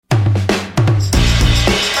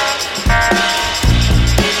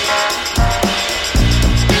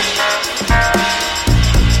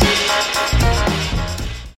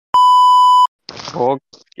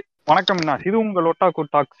வணக்கம் இது உங்கள் ஒட்டாக்கு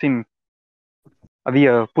டாக்ஸின்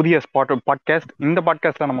புதிய பாட்காஸ்ட். இந்த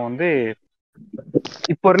பாட்காஸ்ட்ல நம்ம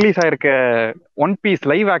இப்போ ரிலீஸ் ஆயிருக்க ஒன் பீஸ்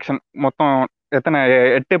லைவ் ஆக்ஷன் மொத்தம் எத்தனை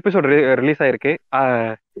 8 எபிசோட் ரிலீஸ் ஆயிருக்கு.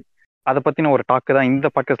 அதை பத்தின ஒரு டாக்கு தான்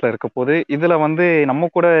இந்த பாட்காஸ்ட்ல இருக்க போது. இதுல நம்ம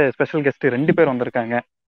கூட ஸ்பெஷல் கெஸ்ட் 2 பேர் வந்திருக்காங்க.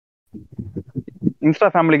 இன்ஸ்டா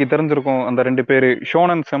ஃபேமிலிக்கு தெரிஞ்சிருக்கும் அந்த 2 பேரு,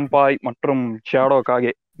 ஷோனன் செம்பாய் மற்றும் ஷேடோ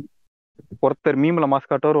காகே. ஒருத்தர் மீம்ல மாஸ்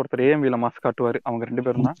காட்டுவார், ஒருத்தர் ஏஎம்வில மாஸ் காட்டுவார். அவங்க 2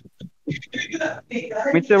 பேரும் தான்.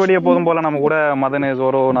 மிச்சபடியே போதும் போல நம்ம கூட மதன்,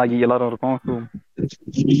 ஜோரோ, நாகி எல்லாரும் இருக்கோம்.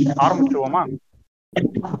 ஆரம்பிச்சிருவோமா?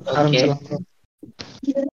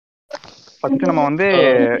 ஃபர்ஸ்ட் நம்ம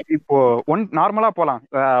இப்போ நார்மலா போலாம்.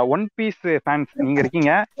 ஒன் பீஸ் ஃபேன்ஸ் நீங்க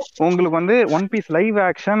இருக்கீங்க, உங்களுக்கு one Piece live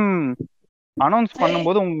action announce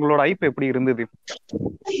பண்ணும்போது உங்களோட ஐப் எப்படி இருந்தது?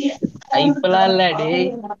 ஐப்லாம் இல்ல டேய்,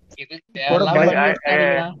 இது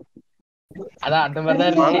அதான் அந்த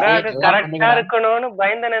மாதிரி தான் கரெக்டா இருக்கணும்னு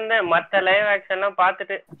பயந்தனே. மத்த லைவ் ஆக்ஷன் எல்லாம்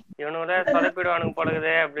பாத்துட்டு இவனுங்க சொதப்பிடுவானுங்க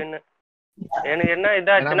போலகுது அப்படின்னு. எனக்கு என்ன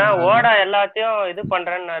இதாச்சுன்னா, ஓடா எல்லாத்தையும் இது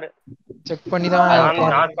பண்றேன்னாரு. செக் பண்ணி தான்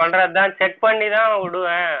நான் பண்றதுதான் செக் பண்ணி தான்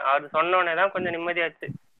விடுவேன். அவர் சொன்னோடனே தான் கொஞ்சம் நிம்மதியாச்சு.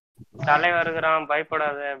 தலைவர் இருக்கிறான்,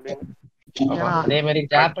 பயப்படாத அப்படின்னு. அதே மாதிரி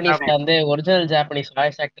ஜாப்பனீஸ்ல ஒரிஜினல் ஜாப்பனீஸ்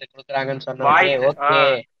வாய்ஸ் ஆக்டர் கொடுக்குறாங்கன்னு சொன்னாங்க. ஓகே,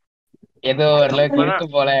 ஏதோ ஓரளவுக்கு இருக்கு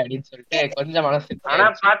போல அப்படின்னு சொல்லிட்டு கொஞ்சம் மனசு. ஆனா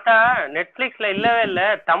பார்த்தா நெட்ஃபிளிக்ஸ்ல இல்லவே இல்ல,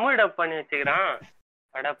 தமிழ் டப் பண்ணி வச்சுக்கிறான்.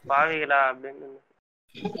 அட பாவிகளா அப்படின்னு.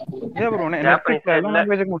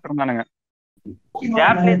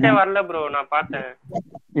 ஜாப்பனீஸே வரல ப்ரோ, நான் பார்த்தேன்.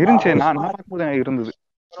 இருந்துச்சு, நான் பார்க்கும்போது இருந்தது.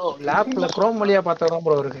 ப்ரோ லேப்ல குரோம் வழியா பார்த்தா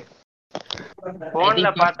ப்ரோ இருக்கு. போன்ல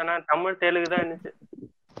பார்த்தனா தமிழ் தெலுங்கு தான் இருந்துச்சு.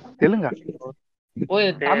 தெலுங்கா? ஓ,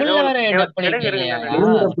 தமிழ்ல வேற டப்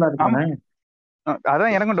பண்ணிருக்காங்க.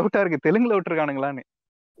 அதான் எனக்கும் டவுட்டா இருக்கு, தெலுங்குல விட்டுருக்கானுங்களான்னு.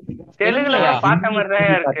 தெலுங்குல பார்த்த மாதிரி தான்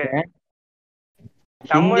இருக்கு.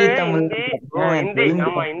 தமிழ், ஹிந்தி, ஹிந்தி.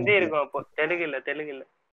 ஆமா, ஹிந்தி இருக்கும். அப்போ தெலுங்கு இல்ல, தெலுங்கு இல்ல.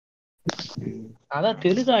 அதான்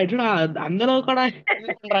தெலுங்கு ஆயிடுடா, அந்த அளவுக்குடா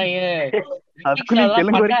பண்றாங்க.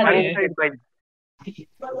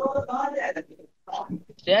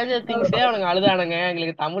 ஸ்ட்ரேஞ்சர் திங்ஸே அவனுங்க அழுதானுங்க,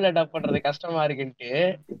 எங்களுக்கு தமிழ்ல டப் பண்றது கஷ்டமா இருக்குன்ட்டு.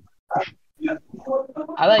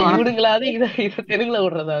 அதான் இவனுங்களாவது இத தெலுங்குல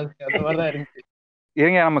விடுறதா, அந்த மாதிரிதான் இருந்துச்சு.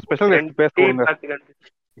 இருங்க, நம்ம ஸ்பெஷல் கெஸ்ட் பேசுவோம்.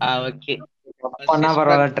 ஓகே, அப்பனா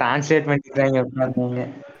பரவாயில்ல, டிரான்ஸ்லேட் பண்ணிட்டாங்க.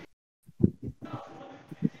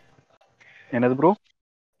 என்னது ப்ரோ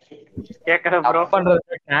கேக்குற ப்ரோ?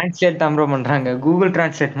 டிரான்ஸ்லேட் தான் ப்ரோ பண்றாங்க, கூகுள்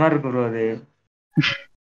டிரான்ஸ்லேட் மாதிரி இருக்கு ப்ரோ. அது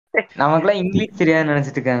நமக்குலாம் இங்கிலீஷ் தெரியாது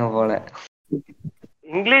நினைச்சிட்டு இருக்காங்க போல.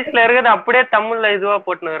 இங்கிலீஷ்ல இருக்கிறது அப்படியே தமிழ்ல இதுவா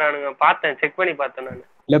போட்டுனுறானுங்க. பார்த்தேன், செக் பண்ணி பார்த்தேன் நான்.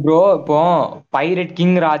 இல்ல ப்ரோ, இப்போ பைரட்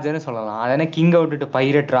கிங் ராஜான்னு சொல்லலாம், அதனால கிங் விட்டுட்டு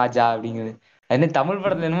பைரட் ராஜா அப்படிங்குது. அது தமிழ்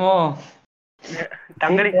படத்துல என்னமோ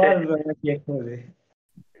தங்கடி கேக்குது.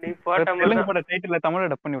 நீ போட்ட தெலுங்கு பட டைட்டில்ல தமிழ்ல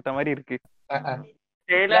டப் பண்ணி விட்ட மாதிரி இருக்கு.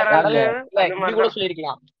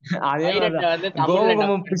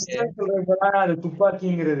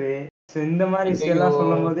 துப்பாக்கிங்கிறது இந்த மாதிரி விஷயம் எல்லாம்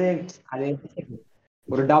சொல்லும் போது அது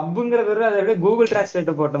ஒரு டப்புங்கிறது அதை விட கூகுள்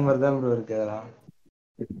டிரான்ஸ்லேட்டர் போட்ட மாதிரி தான் ப்ரோ இருக்கு.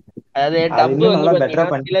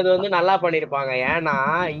 அதெல்லாம் சிலது நல்லா பண்ணிருப்பாங்க. ஏன்னா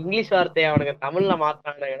இங்கிலீஷ் வார்த்தையை அவனுக்கு தமிழ்ல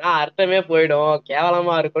மாத்தானுங்கன்னா அர்த்தமே போயிடும்,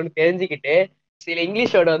 கேவலமா இருக்கும்னு தெரிஞ்சுக்கிட்டு சில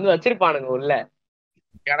இங்கிலீஷ் வேர்டு வச்சிருப்பானுங்க உள்ள.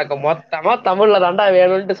 எனக்கு மொத்தமா தமிழ்ல தாண்டா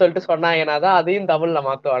வேணும்னு சொல்லிட்டு சொன்னாங்கன்னாதான் அதையும் தமிழ்ல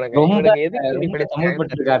மாத்துவானுங்க. தமிழ்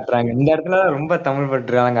பற்று காட்டுறாங்க இந்த இடத்துல, ரொம்ப தமிழ்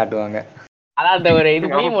பற்றுதான் காட்டுவாங்க. அதான் அந்த ஒரு இது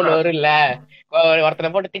மீம் ஒண்ணு வரும் இல்ல, ஒருத்தனை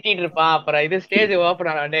போட்டு திட்டிட்டு இருப்பான், அப்புறம் இது ஸ்டேஜ் ஓபன்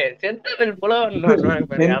ஆனாண்டே செந்தமிழ்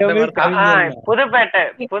புதுப்பேட்டை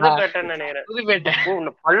புதுப்பேட்டைன்னு நினைக்கிறேன். புதுப்பேட்டை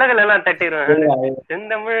பல்லகள் எல்லாம் தட்டிடுவேன்,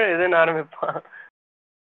 செந்தமிழ் இதுன்னு ஆரம்பிப்பான்.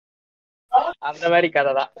 அந்த மாதிரி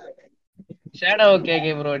கதை தான். ஷேடோ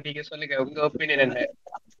கேக்கே ப்ரோ, நீங்க சொல்லுங்க உங்க ஒப்பீனியன் என்ன?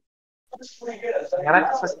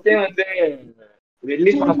 எனக்கு ஃபர்ஸ்டே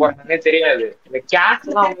ரிலீஸ் பண்ண போறாங்கன்னே தெரியாது. இந்த கேஸ்ட்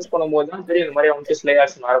எல்லாம் யூஸ் பண்ணும்போது தான் தெரியும் இந்த மாதிரி ஒன் பீஸ் லைவ்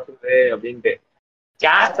ஆக்ஷன் நடக்குது அப்படின்ட்டு.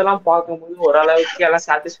 கேஸ்ட் எல்லாம் பார்க்கும்போது ஓரளவுக்கு எல்லாம்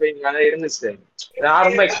சாட்டிஸ்ஃபைங்கா தான் இருந்துச்சு. நான்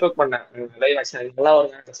ரொம்ப எக்ஸ்பெக்ட் பண்ணேன் லைவ் ஆக்ஷன் நல்லா ஒரு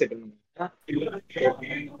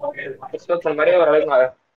எக்ஸ்பெக்ட் பண்ண மாதிரி ஓரளவுக்கு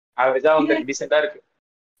ஆவரேஜா டீசெண்டா இருக்கு.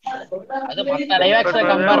 அது மத்த லைவ் ஆக்ஷன்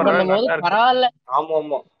கம்பேர் பண்ணும்போது பரவாயில்ல. ஆமா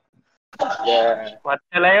ஆமா,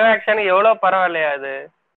 மத்த லைவ் ஆக்ஷன் எவ்வளவு பரவாயில்லையா? அது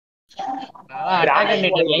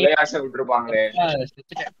விட்டுருப்பாங்களே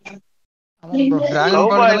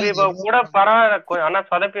கூட பரவாயில்ல, ஆனா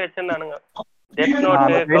சொதப்பி வச்சிருந்தானுங்க.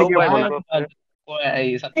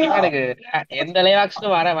 சத்தியமா எனக்கு எந்த லைவ்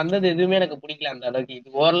ஆக்ஷனும் வந்தது எதுவுமே எனக்கு பிடிக்கல அந்த அளவுக்கு. இது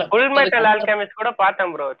ஓரளவு ஃபுல் மெட்டல் ஆல்கெமிஸ்ட் கூட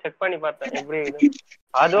பார்த்தேன் ப்ரோ, செக் பண்ணி பார்த்தேன் எப்படி இது.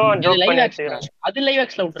 அதுவும் ஜோக் பண்ணி வச்சிருக்காங்க. அது லைவ்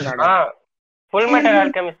ஆக்ஷன்ல விட்டுருக்காங்க. ஃபுல் மெட்டல்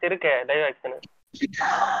ஆல்கெமிஸ்ட் இருக்கு லைவ் ஆக்ஷன்.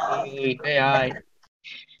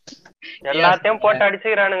 எல்லாத்தையும் போட்டு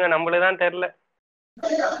அடிச்சுக்கிறானுங்க, நம்மளுக்குதான் தெரியல.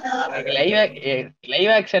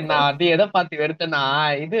 லைவ் ஆக்ஷன் நான் வந்து எதை பார்த்து வெறுத்தேன்னா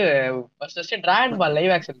இது ஃபர்ஸ்ட் டிராகன் பால்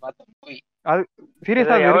லைவ் ஆக்ஷன் பார்த்தேன் போய். அது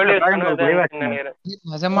சீரியஸா டிராகன் பால் லைவ் ஆக்ஷன்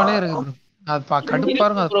நிஜமாலே இருக்கு ப்ரோ. அது கடுப்பா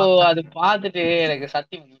இருக்கும் ப்ரோ. அது பார்த்துட்டு எனக்கு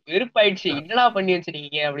சத்தியம் வெறுப்பாயிடுச்சு. என்னடா பண்ணி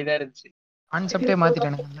வச்சிருக்கீங்க அப்படிதான் இருந்துச்சு. கான்செப்டே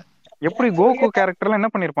மாத்திட்டானுங்க. எப்படி கோகு கேரக்டர்ல என்ன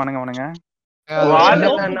பண்ணிருப்பானுங்க அவனுங்க?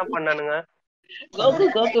 என்ன பண்ணானுங்க?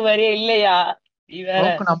 கோகு மாதிரியே இல்லையா?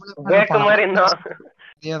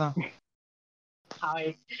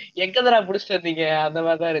 எங்கதரா புடிச்சிட்டு வந்தீங்க அந்த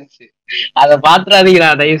மாதிரிதான் இருந்துச்சு. அதை பாத்துறாதீங்களா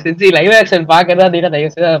தயவு செஞ்சு. லைவ் ஆக்ஷன் பாக்குறதா இருந்தீங்கன்னா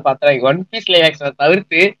தயவு செஞ்சு அதை பாத்துறாங்க. ஒன் பீஸ் லைவ் ஆக்ஷன்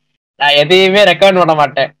தவிர்த்து நான் எதையுமே ரெக்கமெண்ட் பண்ண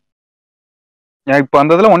மாட்டேன். இப்ப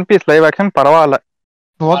அந்த இதுல ஒன் பீஸ் லைவ் ஆக்ஷன் பரவாயில்ல.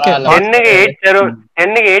 ஓகே 10க்கு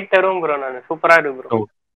 8 தருவோம் ப்ரோ. நான் சூப்பரா இருக்கு ப்ரோ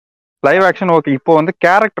லைவ் ஆக்ஷன். ஓகே இப்போ வந்து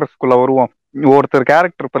கேரக்டர்ஸ்குள்ள வருவோம். ஒருத்தர்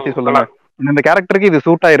கேரக்டர் பத்தி சொல்லுங்க. இந்த கேரக்டருக்கு இது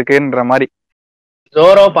சூட் ஆயிருக்குன்ற மாதிரி.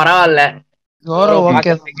 ஜோரோ பரவாயில்ல. ஜோரோ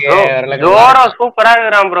ஓகே. ஜோரோ சூப்பரா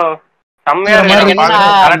இருக்குறான் ப்ரோ. செம்மையா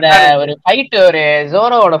அந்த ஒரு ஃபைட், ஒரு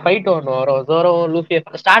ஜோரோவோட ஃபைட் ஒன்னு வரும். ஜோரோ லூஃபி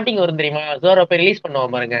ஸ்டார்டிங் வரும் தெரியுமா? ஜோரோ போய் ரிலீஸ்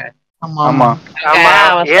பண்ணுவான் பாருங்க. ஆமா ஆமா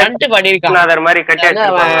அவன் ஸ்டண்ட் பண்ணிருக்கான். அதே மாதிரி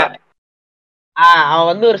அவன்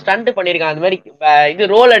வந்து ஒரு ஸ்டண்ட் பண்ணிருக்கான். அந்த மாதிரி இது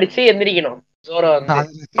ரோல் அடிச்சு எந்திரிக்கணும். ஜோரோ வந்து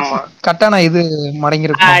கட்டானா இது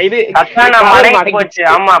மடங்கிருக்கும். இது கட்டானா மடங்கி போச்சு.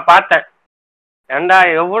 ஆமா பார்த்தேன். ஏண்டா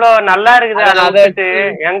எவ்வளவு நல்லா இருக்குது. அதை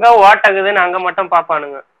எங்க ஓட்டக்குதுன்னு அங்க மட்டும்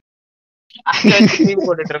பாப்பானுங்க.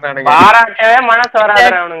 பாராட்டவே மனசு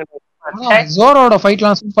வராது அவனுங்க. ஜோரோட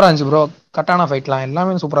ஃபைட்லாம் சூப்பரா இருந்துச்சு ப்ரோ. கட்டானா ஃபைட்லாம்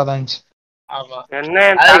எல்லாமே சூப்பரா தான் இருந்துச்சு. ஆமா என்ன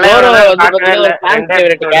ஜோரோ வந்து ஃபேன்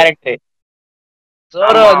ஃபேவரட் கேரக்டர்.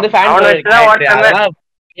 ஜோரோ வந்து ஃபேன் ஃபேவரட் கேரக்டர்.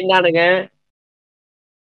 என்னங்க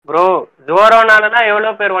ப்ரோ ஜோரோனாலதான்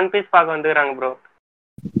எவ்வளவு பேர் ஒன் பீஸ் பார்க்க வந்துறாங்க ப்ரோ.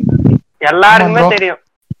 எல்லாருக்குமே தெரியும்.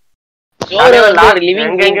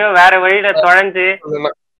 எங்கெங்கயோ வேற வழியில தொலைஞ்சு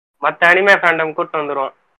மத்த அனிமே ஃபேண்டம் கூட்டு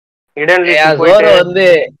வந்துருவான். ஜோரோ வந்து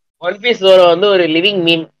ஒன் பீஸ் ஜோரோ வந்து ஒரு லிவிங்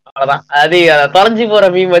மீம். அவ்வளவுதான். அது தொலைஞ்சு போற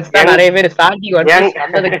மீம் வச்சுதான் நிறைய பேர் ஸ்டார்டிங்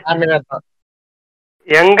வந்ததுக்கு காரணமே தான்.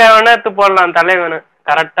 எங்க வேணா எடுத்து போடலாம் தலைவனு.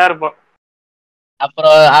 கரெக்டா இருப்போம்.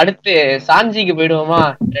 அப்புறம் அடுத்து சாஞ்சிக்கு போயிடுவோமா?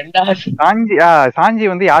 சாஞ்சி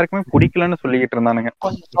வந்து யாருக்குமே பிடிக்கலன்னு சொல்லிக்கிட்டு இருந்தானுங்க.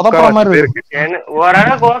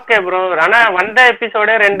 ஓரளவுக்கு ஓகே ப்ரோ. ஆனா வந்த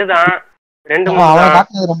எபிசோடே 2 தான். 2-3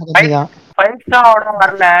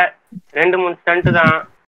 வரல. 2-3 ஸ்டண்ட் தான்.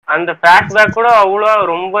 அந்த ஃபிளாஷ்பேக் கூட அவ்வளவு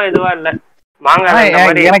ரொம்ப இதுவா இல்ல.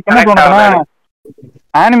 எனக்கு என்ன தோணுதுன்னா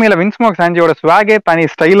ஆனிமேல வின்ஸ்மோக் சாஞ்சியோட ஸ்வாகே தனி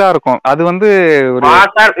ஸ்டைலா இருக்கும். அது வந்து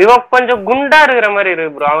கொஞ்சம் குண்டா இருக்கிற மாதிரி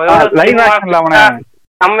இருக்கு ப்ரோ. லைவ் ஆக்ஷன்ல அவனை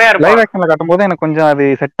லைவ் ஆக்ஷன்ல காட்டும்போது எனக்கு கொஞ்சம் அது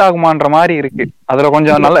செட் ஆகுமான்ற மாதிரி இருக்கு. அதுல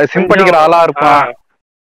கொஞ்சம் நல்ல சிம்படிக்கிற ஆளா இருப்பான்.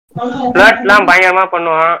 பிளட்லாம் பயங்கரமா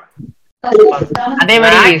பண்ணுவான். அதே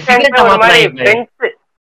மாதிரி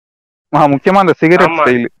முக்கியமா அந்த சிகரெட்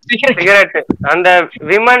ஸ்டைல். சிகரெட் அந்த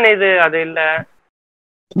விமன் இது அது இல்ல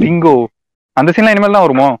பிங்கோ அந்த சீன்ல இனிமேல் தான்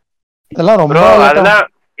வருமோ? இதெல்லாம் ரொம்ப அதெல்லாம்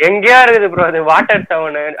எங்கேயா இருக்குது ப்ரோ. அது வாட்டர்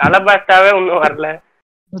டவுன் அலபாஸ்டாவே இன்னும் வரல.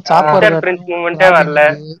 சாப்பர் பிரின்ஸ் மூமெண்டே வரல.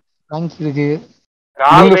 இருக்கு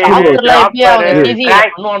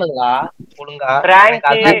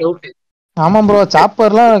ஆமா ப்ரோ.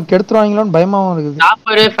 சாப்பர்லாம் கெடுத்துருவாங்களோன்னு பயமாவும் இருக்குது.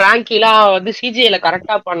 சாப்பர் பிராங்கிலாம் வந்து சிஜில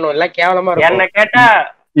கரெக்டா பண்ணனும். இல்ல கேவலமா இருக்கும். என்ன கேட்டா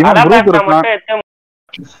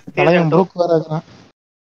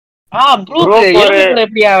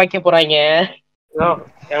எப்படியா வைக்க போறாங்க?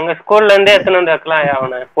 எங்க ஸ்கூல்ல இருந்தே எத்தனை வந்து வைக்கலாம்.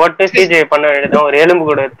 அவனை போட்டு சிஜி பண்ண வேண்டியதான். ஒரு எலும்பு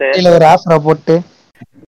கூட போட்டு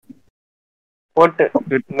போட்டு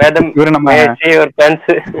ஒரு பென்ஸ்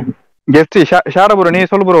கெஸ்ட் ஷாடோ ப்ரோ நீ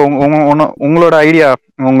சொல்லு ப்ரோ. உங்களோட ஐடியா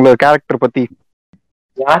உங்களோட கேரக்டர் பத்தி.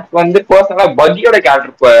 எனக்கு வந்து பர்சனலா பக்கியோட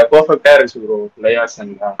கேரக்டர் பெர்ஃபெக்ட்டா இருந்துச்சு ப்ரோ. லைவ்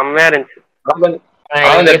ஆக்ஷன்ல செம்மையா இருந்துச்சு.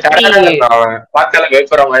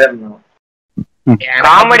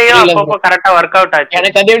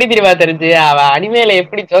 எனக்கு அது எப்படி தெரியுமா தெரிஞ்சு? அவன் அனிமேல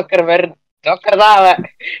எப்படி ஜோக்கர் மாதிரி ஜோக்கர் தான். அவன்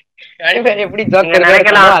அனிமேல எப்படி ஜோக்கர்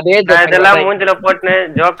நினைக்கலாம். அதே இதெல்லாம் மூஞ்சில போட்டு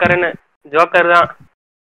ஜோக்கர்னு ஜோக்கர் தான்.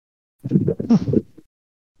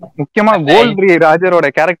 முக்கியமா கோல்ட் ராஜரோட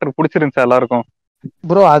கேரக்டர் பிடிச்சிருந்துச்சு எல்லாருக்கும்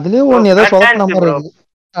ப்ரோ. அதுலயே ஒன்னு ஏதோ சொதப்பின மாதிரி இருக்கு.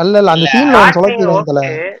 அல்ல அந்த சீன்ல ஒன்னு சொதப்பிடுவாங்கல.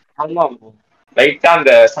 ஆமா லைட்டா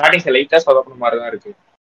அந்த ஸ்டார்டிங்ல லைட்டா சொதப்பின மாதிரி தான் இருக்கு.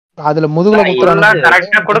 அதுல முதுகுல குத்துறாங்க.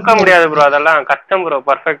 கரெக்ட்டா கொடுக்க முடியாது ப்ரோ. அதெல்லாம் கஷ்டம் ப்ரோ.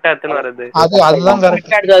 பெர்ஃபெக்ட்டா எடுத்து வரது அதுதான்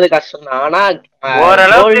கரெக்ட்டா. அது கஷ்டம் தான். ஆனா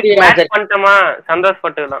ஓரளவுக்கு மேட்ச் பண்ணிட்டோமா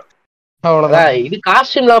சந்தோஷப்பட்டுக்கலாம். அவ்வளவுதான். இது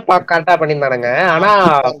காஸ்டியூம்லாம் கரெக்ட்டா பண்ணிருந்தானுங்க. ஆனா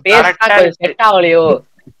பேஸ்டா செட் ஆவலையோ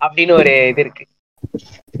அப்படின்னு ஒரு இது இருக்கு.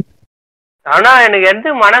 ஆனா எனக்கு எந்த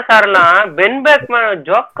மனசாரலாம் பென் பேக்மேன்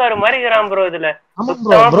ஜோக்கர் மாதிரி இருக்கிறான் ப்ரோ. இதுல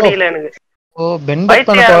சுத்தமா புரியல எனக்கு. பென்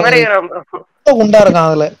பேக்மேன் மாதிரி குண்டா இருக்கான்.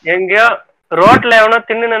 அதுல எங்கயோ ரோட்ல எவனோ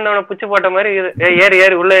தின்னு நந்தவன புச்சு போட்ட மாதிரி ஏறு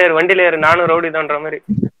ஏறு உள்ள ஏறு வண்டியில ஏறு நானும் ரவுடி தான்ற மாதிரி.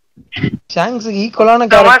 ஷாங்ஸுக்கு ஈக்குவலான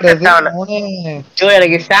கேரக்டர் அது. அவனே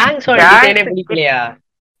எனக்கு ஷாங்ஸோட டிசைனே பிடிக்கலையா?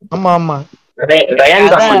 ஆமா ஆமா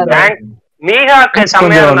மீகாக்கு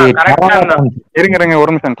செம்மையா இருந்தான். கரெக்டா இருந்தான். இருங்க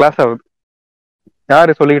ஒரு நிமிஷம், கிளாஸ் ஆகுது.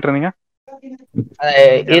 யாரு சொல்லிட்டு இருந்தீங்க?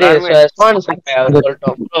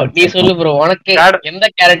 நீ சொல்லு ப்ரோ, உனக்கு எந்த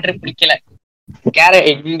கேரக்டர் பிடிக்கல?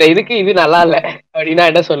 இந்த இதுக்கு இது நல்லா இல்ல அப்படின்னா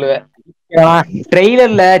என்ன சொல்லுவேன்?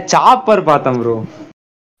 ட்ரெய்லர்ல சாப்பர் பார்த்தேன் ப்ரோ.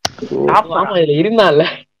 ஆமா இதுல இருந்தான்ல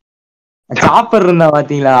சாப்பர் இருந்தா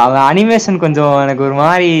பாத்தீங்களா? அவன் அனிமேஷன் கொஞ்சம் எனக்கு ஒரு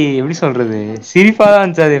மாதிரி எப்படி சொல்றது, சிரிப்பா தான்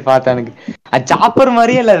இருந்துச்சு அதை பார்த்தா. எனக்கு அது சாப்பர்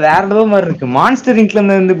மாதிரியே இல்ல, வேற ஏதோ மாதிரி இருக்கு. மான்ஸ்டர் இன்க்ல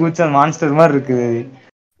இருந்து குதிச்ச மான்ஸ்டர் மாதிரி இருக்குது.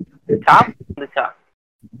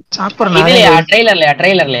 சாப்பர் இதுலயா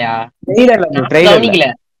ட்ரெய்லர்லயா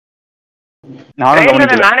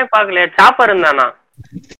நானே பாக்கலையா? சாப்பர் இருந்தானா?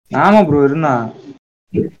 ஆமா ப்ரோ இருந்தான்.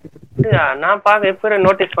 நான் பாக்க எப்ப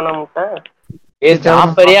நோட்டீஸ் பண்ண மாட்டேன்.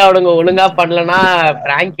 சாப்பரியா அவனுங்க ஒழுங்கா பண்ணலன்னா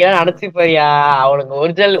பிராங்கியா அடைச்சு போறியா? அவனுங்க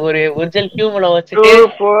ஒரிஜினல் ஹியூமனை வச்சுட்டு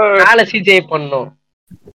மேல சிஜே பண்ணும்.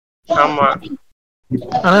 ஆமா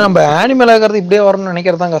ஆனா நம்ம அனிமல் ஆகிறது இப்படியே வரணும்னு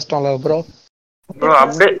நினைக்கிறது தான் கஷ்டம் இல்ல ப்ரோ? ப்ரோ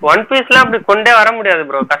அப்படி ஒன் பீஸ்ல அப்படி கொண்டே வர முடியாது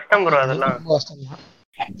ப்ரோ, கஷ்டம் ப்ரோ. அதெல்லாம்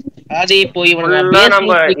அது இப்போ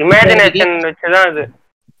நம்ம இமேஜினேஷன் வச்சுதான் இது.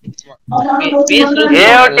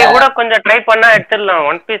 ஏஓடி கூட கொஞ்சம் ட்ரை பண்ணா எடுத்துடலாம்.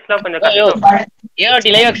 ஒன் பீஸ்ல கொஞ்சம் கஷ்டம். ஏஓடி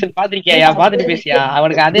லைவ் ஆக்ஷன் பாத்திருக்கியா? பாத்துட்டு பேசியா?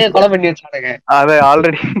 அவனுக்கு அதே கொலை பண்ணி வச்சானுங்க. அது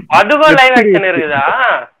ஆல்ரெடி அதுவும் லைவ் ஆக்ஷன் இருக்குதா?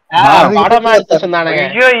 படமா எடுத்து சொன்னானுங்க.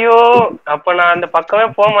 ஐயோ அப்ப நான் அந்த பக்கமே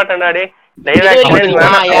போக மாட்டேன்டாடே.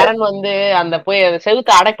 யாரன் வந்து அந்த போய்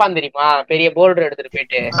செவுத்து அடைப்பான் தெரியுமா? பெரிய போல்டர் எடுத்துட்டு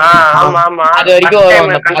போயிட்டு அது வரைக்கும் வரும்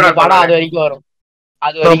அந்த படம்.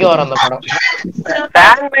 அது வரைக்கும் வரும் அந்த படம்.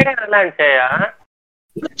 நல்லா இருந்துச்சா?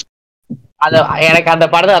 அத எனக்கு அந்த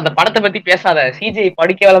படத்தை பத்தி பேசாத. சிஜி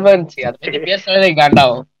படிக்க வேலைமா இருந்துச்சு, அதை பத்தி பேசாதே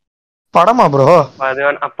காண்டாவும். படமா ப்ரோ?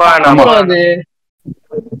 அப்பா அது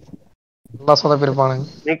நல்லா சொதப்பிருப்பானுங்க.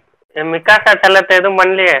 மிகாசா செல்லத்தை எதுவும்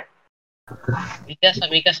பண்ணலையே.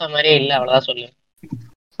 மிகாசா மாதிரியே இல்ல, அவ்வளவுதான் சொல்லு.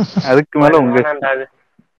 அதுக்கு மேல உங்க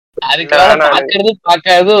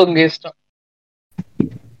பாக்காது உங்க இஷ்டம்.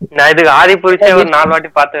 நான் இதுக்கு ஆதி புரிச்சே ஒரு 4 வாட்டி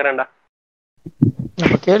பாத்துக்கிறேன்டா.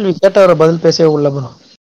 நம்ம கேள்வி கேட்டவரை பதில் பேசவே உள்ள ப்ரோ.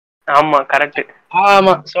 ஆமா கரெக்ட்.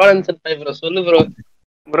 ஆமா shounensenpai ப்ரோ சொல்லு ப்ரோ.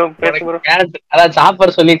 ப்ரோ பேசு ப்ரோ. அதான்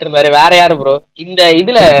சாப்பர் சொல்லிட்டு இருந்தாரு. வேற யாரு ப்ரோ இந்த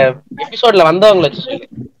இதுல எபிசோட்ல வந்தவங்கள வச்சு சொல்லு.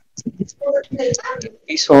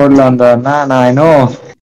 எபிசோட்ல வந்தவனா நான் இன்னும்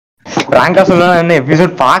பிராங்கா சொல்ல என்ன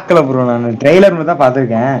எபிசோட் பார்க்கல ப்ரோ. நான் ட்ரெய்லர் மட்டும் தான்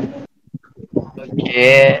பாத்திருக்கேன். ஓகே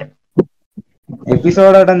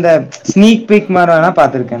எபிசோடோட அந்த ஸ்னீக் பீக் மாதிரி வேணா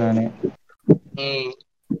பாத்திருக்கேன் நானு.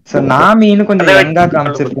 சோ நாமின்னு கொஞ்சம் யங்கா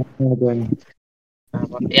காமிச்சிருக்கேன்.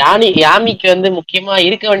 யாமிக்கு வந்து முக்கியமா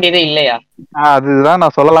இருக்க வேண்டியதே இல்லையா? அதுதான்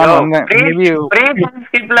நான் சொல்லலாம்னு வந்தேன்.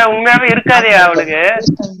 உண்மையாவே இருக்காதே அவளுக்கு.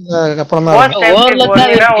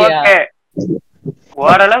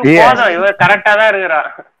 ஓரளவு போதும், இவ கரெக்டா தான் இருக்கிறா.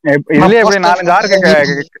 இதுலயே எப்படி 4 ஆர்க்கு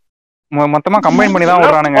மொத்தமா கம்பைன் பண்ணி தான்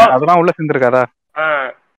விடுறானுங்க. அதெல்லாம் உள்ள சேர்ந்துருக்காதா?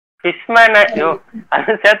 ஃபிஷ்மேன்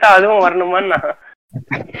அது சேர்த்தா அதுவும் வரணுமான்னு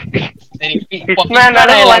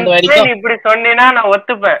இப்படி சொன்னீங்கன்னா நான்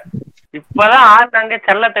ஒத்துப்பேன். இப்பதான் ஆர்லாங்க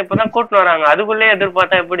செல்லத்தை இப்பதான் கூட்டிட்டு வராங்க, அதுக்குள்ளே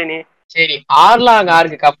எதிர்பார்த்தா எப்படி நீ? சரி ஆர்லாங்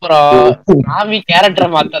ஆர்க்கு அப்புறம் நாமி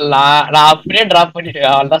கேரக்டர் மாத்தலாம். நான் அப்படியே டிராப்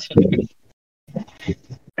பண்ணிடுவேன். அவள்தான் சொல்லுவேன்.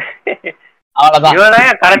 அவ்வளவுதான்.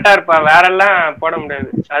 இவதான் கரெக்டா இருப்பா, வேற எல்லாம் போட முடியாது.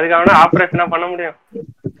 அதுக்கு அவனா ஆபரேஷனா பண்ண முடியும்.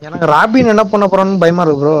 எனக்கு ராபின் என்ன பண்ண போறான்னு பயமா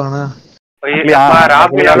இருக்கு ப்ரோ. ஆனா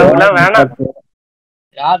ராபின் அளவுலாம் வேணாம்.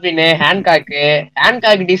 ராபின்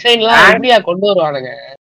ஹேண்ட்காக் டிசைன்லாம் எப்படியா கொண்டு வருவானுங்க?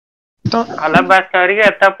 அலபாஸ்டா வரைக்கும்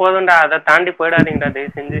எத்தா போதும்டா, அதை தாண்டி போயிடாதீங்கடா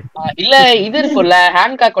தயவு செஞ்சு. இல்ல இது இருக்கும்ல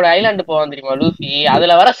ஹேண்ட்காக்கோட ஐலாண்டு போவான் தெரியுமா லூஃபி?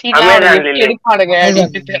 அதுல வர சீன் எடுப்பானுங்க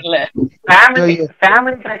தெரியல.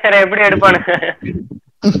 ஃபேமிலி பிரஷரை எப்படி எடுப்பானுங்க?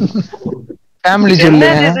 ஃபேமிலி சொல்லு.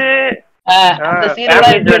 அந்த சீன்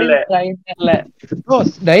தெரியல.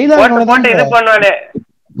 டைலாக் இது பண்ணுவானே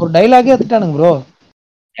ஒரு டைலாகே எடுத்துட்டானுங்க ப்ரோ.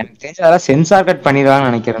 எனக்கு தெரிஞ்ச அதெல்லாம் சென்சார் கட் பண்ணிடுவான்னு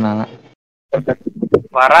நினைக்கிறேன் நான்.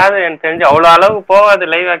 வராது எனக்கு தெரிஞ்சு, அவ்வளவு அளவுக்கு போகாது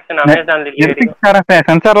லைவ் ஆக்ஷன். அமேசான்ல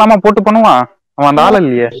சென்சார் இல்லாம போட்டு பண்ணுவான் அவன். அந்த ஆள்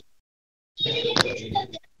இல்லையே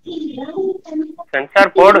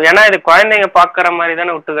சென்சார் போடு. ஏன்னா இது குழந்தைங்க பாக்குற மாதிரி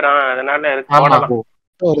தானே விட்டுக்கிறான், அதனால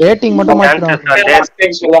ரேட்டிங் மட்டும்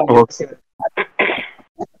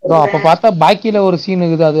அப்ப பார்த்தா பாக்கியில ஒரு சீன்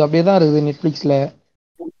இருக்குது, அது அப்படியே தான் இருக்குது நெட்ஃபிளிக்ஸ்ல.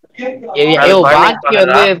 பாக்கி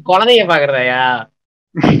வந்து குழந்தைங்க பாக்குறதாயா?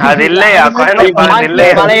 அது இல்லையா?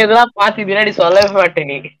 பழையதெல்லாம் பாத்து பின்னாடி சொல்லவே மாட்டேன்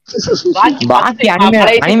நீ.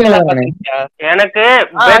 எனக்கு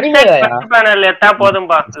பேனல் எத்தா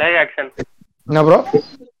போதும்பா லைவ் ஆக்ஷன். என்ன ப்ரோ?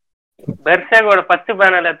 பெர்சேகோட 10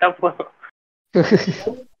 பேனல் எத்தா போதும்.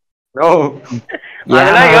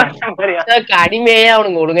 அதெல்லாம் யோசிச்ச மாதிரியா? அனிமையே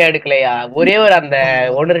அவனுங்க ஒழுங்கா எடுக்கலையா? ஒரே ஒரு அந்த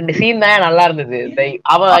 1-2 சீன் தான் நல்லா இருந்தது.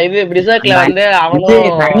 அவன் இது பிரிசர்க்ல வந்து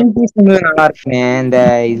அவனும் 90s நல்லா இருக்குனே. இந்த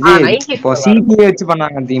இது இப்போ சிஜி வச்சு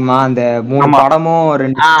பண்ணாங்க தெரியுமா, அந்த 3 படமும்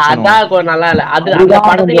 2 அதான் நல்லா இல்ல. அது அந்த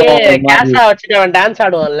படத்திலேயே கேஷா வச்சுட்டு அவன் டான்ஸ்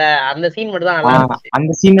ஆடுவான்ல, அந்த சீன் மட்டும் தான் நல்லா இருந்துச்சு.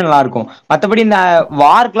 அந்த சீன் நல்லா இருக்கும். மத்தபடி இந்த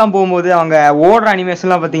வார்க்கு எல்லாம் போகும்போது அவங்க ஓடுற அனிமேஷன்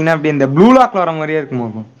எல்லாம் பாத்தீங்கன்னா அப்படி இந்த ப்ளூ லாக்ல வர மாதிரியே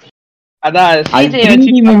இருக்கும். அதான் சிஜி வச்சு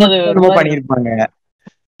பண்ணிருப்பாங்க.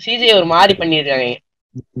 சிஜி ஒரு மாதிரி பண்ணிருக்காங்க.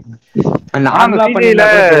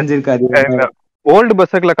 தெரிஞ்சிருக்காது. ஓல்டு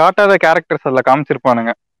பஸ்ஸுக்குள்ள காட்டாத கேரக்டர்ஸ் அதுல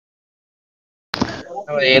காமிச்சிருப்பானுங்க.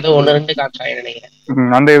 ஏதோ 1-2 காமிச்சாங்க நினைக்கிறேன்.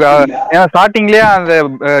 அந்த ஸ்டார்டிங்லயே அந்த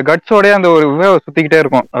கட்ஸோட அந்த ஒரு சுத்திக்கிட்டே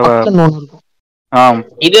இருக்கும்.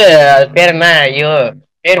 இது பேர் என்ன? ஐயோ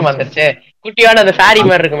பேர் வந்துருச்சு. குட்டியோட அந்த சாரி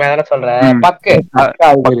மாதிரி இருக்குமே, அதெல்லாம் சொல்றேன். பக்கு.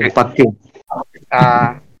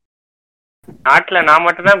 நாட்டுல நான்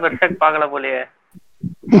மட்டும் தான் பெர்ஃபெக்ட் பாக்கல போலயே.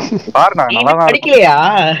 படிக்கலையா?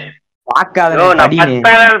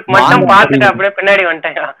 மட்டும் பாத்துட்டு அப்படியே பின்னாடி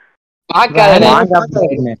வந்துட்டேன்.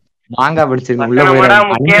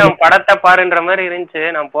 முக்கியம் படத்தை பாருன்ற மாதிரி இருந்துச்சு.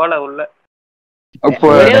 நான் போல உள்ள.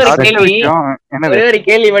 ஒரே ஒரு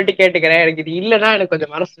கேள்வி மட்டும் கேட்டுக்கிறேன். எனக்கு இது இல்லன்னா எனக்கு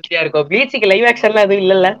கொஞ்சம் மனசு சுத்தியா இருக்கும். ப்ளீச்சுக்கு லைவ் ஆக்ஷன்லாம் எதுவும்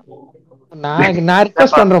இல்லல்ல? நான்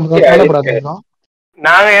ரிக்வெஸ்ட் பண்றேன் ப்ரோ, கவலைப்படாதீங்க.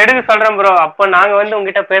 நாங்க எடுக்க சொல்றோம் ப்ரோ. அப்ப நாங்க வந்து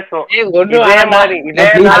உங்ககிட்ட பேசுவோம்.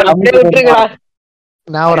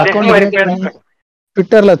 நான் ஒரு அக்கவுண்ட்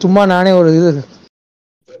ட்விட்டர்ல சும்மா நானே ஒரு இது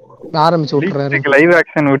ஆரம்பிச்சு விட்டுறேன். லைவ்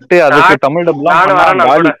ஆக்ஷன் விட்டு அதுக்கு தமிழ்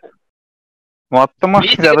டப்லாம் மொத்தமா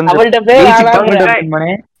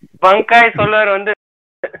பங்காய் சொல்லுவார் வந்து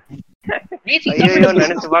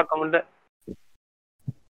நினைச்சு பார்க்க முடியல.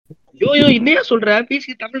 யோயோ இன்னையா சொல்ற?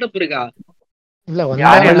 பிசி தமிழ் டப் இருக்கா? இல்ல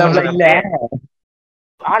இல்ல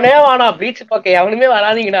நானே வாடா ப்ளீச் பார்க்க எவனுமே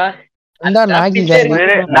வராதீங்கடா.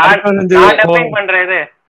 பண்றது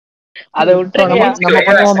அதை விட்டு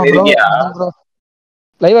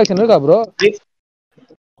லைவ் ஆக்ஷன் இருக்கா ப்ரோ?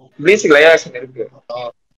 ப்ளீச்சுக்கு லைவ் ஆக்ஷன் இருக்கு.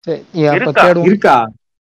 இருக்கா?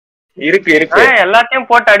 இருக்கு. எல்லாத்தையும்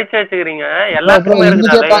போட்டு அடிச்சு வச்சுக்கிறீங்க. எல்லாத்தையும்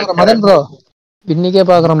மதன் ப்ரோ இன்னைக்கே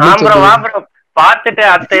பாக்குறோம். பாத்துட்டு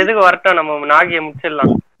அத்த எதுக்கு வரட்டும், நம்ம நாகிய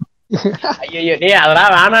முடிச்சிடலாம். ஐயோ டேய்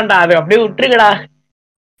அதெல்லாம் வேணாம்டா, அது அப்படியே விட்டுருங்கடா.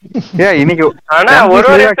 இன்னைக்கு ஆனா ஒரு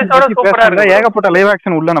எபிசோட சூப்பரா இருக்கு. ஏகப்பட்ட லைவ்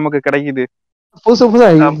ஆக்ஷன் உள்ள நமக்கு கிடைக்குது. புதுசா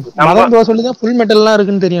மதன் ப்ரோ சொல்லி தான் ஃபுல் மெட்டல் எல்லாம்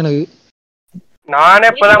இருக்குன்னு தெரியும் எனக்கு. நானே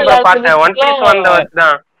இப்பதான் ப்ரோ பார்த்தேன். ஒன் பீஸ் வந்த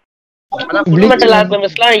வச்சுதான். ஃபுல் மெட்டல்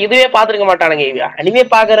ஆல்கெமிஸ்ட்லாம் இதுவே பாத்துக்க மாட்டானுங்க. அனிமே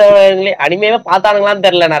பாக்குறவங்களே அனிமேவே பார்த்தானுங்களான்னு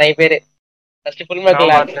தெரியல நிறைய பேரு. ஃபர்ஸ்ட் ஃபுல்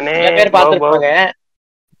மெட்டல் நிறைய பேர் பாத்துருப்பாங்க.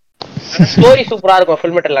 ஸ்டோரி சூப்பரா இருக்கும்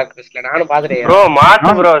ஃபுல் மெட்டல் ஆல்கெமிஸ்ட்ல. நானும் பாத்துட்டேன் ப்ரோ.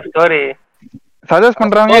 மாத்து ப்ரோ ஸ்டோரி சஜஸ்ட்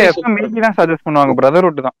பண்றாங்க. எஃப்எம் தான் சஜஸ்ட் பண்ணுவாங்க.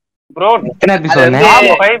 பிரதர்ஹுட் தான் ப்ரோ. எத்தனை எபிசோட்?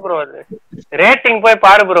 5 ப்ரோ. அது ரேட்டிங் போய்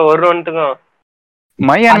பாரு ப்ரோ. ஒரு ஒன்னுக்கும்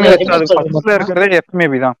மை அனிமே அது ஃபர்ஸ்ட்ல இருக்குறதே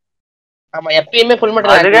எஃப்எம் தான். ஆமா எப்பயுமே ஃபுல்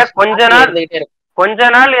மெட்டல். அதுவே கொஞ்ச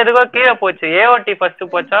நாள் எதுக்கோ கீழே போச்சு. ஏஓடி ஃபர்ஸ்ட்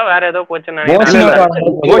போச்சா வேற ஏதோ போச்சுன்னு நினைக்கிறேன்.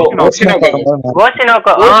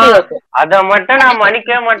 கோஷினோக்கோ அத மட்டும் நான்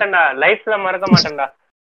மன்னிக்கவே மாட்டேன்டா. லைஃப்ல மறக்க மாட்டேன்டா.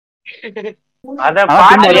 அத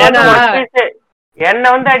பாத்து என்ன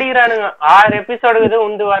வந்து அடிக்கிறானுங்க. 6 எபிசோடு இது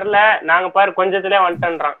உண்டு வரல. நாங்க பாரு கொஞ்சத்துலயே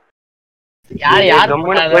வந்துட்டோன்றான்.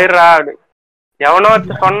 போயிடுறா அப்படி எவனோ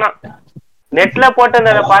சொன்னான். நெட்ல போட்டு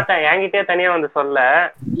பார்த்தேன். என்கிட்டயே தனியா வந்து சொல்ல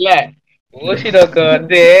இல்ல. ஓஷினோக்கு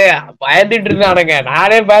வந்து பயந்துட்டு இருந்தானுங்க.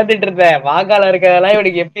 நானே பயந்துட்டு இருந்தேன். வாங்கால இருக்கிறதெல்லாம்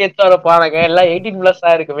இவனுக்கு எப்படி எடுத்து வர போறாங்க. எல்லாம்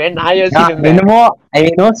 18+ இருக்குமே நான் யோசிச்சிருந்தேன்.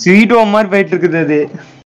 என்னமோ ஸ்வீட் ஹோம் மாதிரி போயிட்டு இருக்குது. அது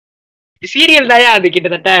சீரியல் தாயா அது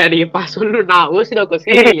கிட்டத்தட்ட. நீங்க சொல்லு. நான் ஓஷினோக்கு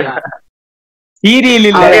சீரியல்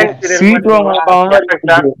இல்ல ஸ்வீட் ஹோம்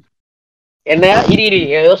என்ன இரு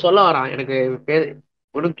ஏதோ சொல்ல வரான். எனக்கு பேரு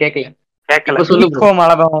ஒன்னும் கேட்கல.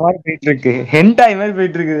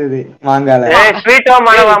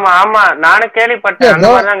 நானும் கேள்விப்பட்டேன்.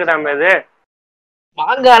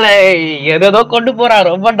 மாங்கால ஏதோ கொண்டு போறான்.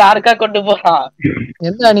 ரொம்ப டார்க்கா கொண்டு போறான்.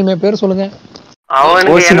 எந்த அனிமே பேர் சொல்லுங்க.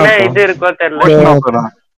 அவனுக்கு என்ன இது இருக்கோ தெரியல.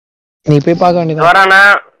 நீ போய் பார்க்க வேண்டியது.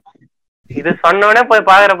 இது சொன்னோடனே போய்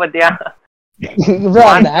பாக்குற பத்தியா?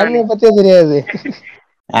 அந்த அனிமே பத்தியே தெரியாது.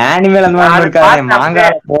 அனிமேல இருக்காது.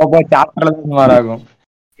 மாங்கால போக சாப்டர்ல மாறாகும்.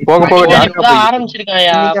 போக போக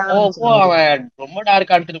ஆரம்பிச்சிருக்காயா. போ அவன் ரொம்ப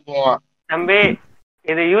டார்க்கா எடுத்துட்டு போவான். தம்பி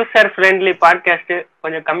இது யூசர் ஃப்ரெண்ட்லி பாட்காஸ்ட்.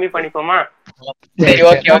 கொஞ்சம் கம்மி பண்ணிப்போமா? சரி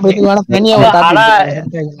ஓகே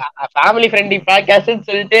ஃபேமிலி ஃப்ரெண்ட்லி பாட்காஸ்ட்னு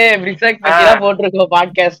சொல்லிட்டு பிரிசக் பத்தி தான் போட்டுருக்கோம்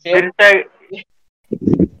பாட்காஸ்ட்.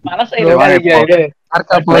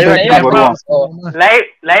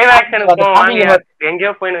 லைவ் ஆக்ஷன்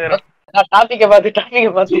எங்கயோ போயினுக்குறோம். டாபிக்க பார்த்து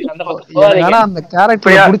அந்த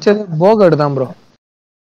கேரக்டர் பிடிச்சது போகட் தான் ப்ரோ.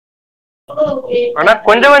 ஆனா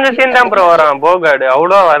கொஞ்சம் கொஞ்சம் சீன் தான் ப்ரோ வரான் போகாடு,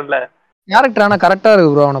 அவ்வளோ வரல. கேரக்டர் ஆனா கரெக்டா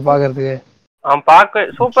இருக்கு ப்ரோ அவனை பாக்குறதுக்கு. அவன் பாக்க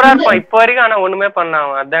சூப்பரா இருப்பான் இப்ப வரைக்கும். ஆனா ஒண்ணுமே பண்ணான்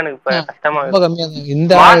அவன், அதான் எனக்கு இப்ப கஷ்டமா ரொம்ப கம்மியா தான்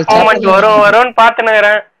இந்த மொமெண்ட் வரும்னு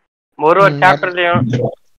பாத்துனுக்குறேன் ஒரு சாப்டர்லயும்.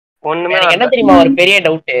 ஒண்ணுமே எனக்கு என்ன தெரியுமா ஒரு பெரிய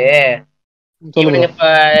டவுட், இவனுங்க இப்ப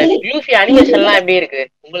லூஃபி அனிமேஷன் எல்லாம் எப்படி இருக்கு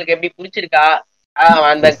உங்களுக்கு, எப்படி பிடிச்சிருக்கா?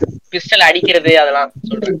 அந்த பிஸ்டல் அடிக்கிறது அதெல்லாம்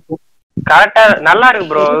சொல்றேன். கரெக்டா நல்லா இருக்கு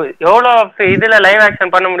ப்ரோ. எவ்வளவு இதுல லைவ்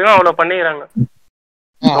ஆக்ஷன் பண்ண முடியுமோ அவ்வளவு பண்ணிக்கிறாங்க.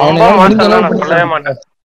 ரொம்ப மோசம் நான் சொல்லவே மாட்டேன்.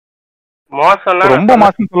 மோசம் ரொம்ப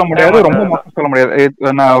மோசம் சொல்ல முடியாது, ரொம்ப மோசம் சொல்ல முடியாது.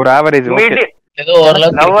 நான் ஒரு ஆவரேஜ் ஏதோ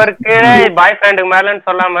ஓரளவுக்கு லவருக்கு பாய் ஃப்ரெண்டுக்கு மேலன்னு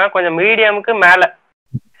சொல்லாம கொஞ்சம் மீடியமுக்கு மேல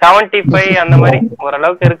 75 அந்த மாதிரி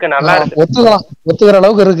ஓரளவுக்கு இருக்கு. நல்லா இருக்கு, ஒத்துக்கிற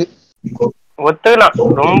அளவுக்கு இருக்கு, ஒத்துக்கலாம்.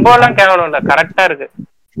 ரொம்ப எல்லாம் கேவலம் இல்ல, கரெக்டா இருக்கு.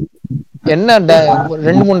 என்ன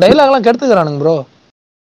 2-3 டைலாக் எல்லாம் கெடுத்துக்கிறானுங்க ப்ரோ.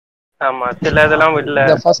 ஆமா சில இதெல்லாம் இல்ல,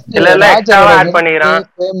 சில எல்லாம் எக்ஸ்ட்ராவா ஆட் பண்ணிக்கிறான்.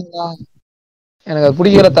 எனக்கு அது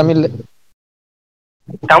பிடிக்கிற தமிழ்ல.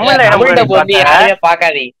 தமிழ்ல யாருமே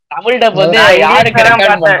பாக்காதீ, தமிழ் டப் வந்து யாருக்கு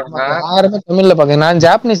ரெக்கார்ட் பண்றாங்க? யாருமே தமிழ்ல பாக்க. நான்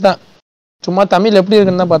ஜாப்பனீஸ் தான், சும்மா தமிழ் எப்படி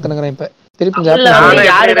இருக்குன்னு தான் பாத்துக்கிறேன். இப்ப திருப்பி ஜாப்பனீஸ்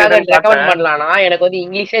யாருக்காக ரெக்கமெண்ட் பண்ணலாம்னா, எனக்கு வந்து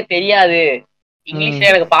இங்கிலீஷே தெரியாது, இங்கிலீஷ்ல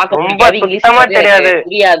எனக்கு பார்க்க பிடிக்காது, இங்கிலீஷ் தெரியாது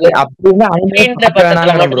புரியாது அப்படின்ற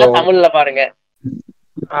பட்சத்துல மட்டும் தமிழ்ல பாருங்க.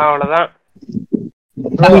 அவ்வளவுதான்.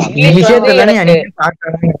 இங்கிலீஷ்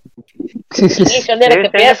வந்து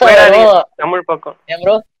எனக்கு பேச வரும் தமிழ் பக்கம்.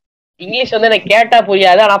 ப்ரோ இங்கிலீஷ் வந்து எனக்கு கேட்டா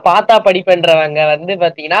புரியாது, ஆனா பார்த்தா படிப்பேன்றவங்க வந்து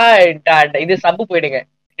பாத்தீங்கன்னா இது சப்பு போயிடுங்க,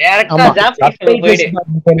 டைரக்டா ஜாப்பனீஸ் போயிடு.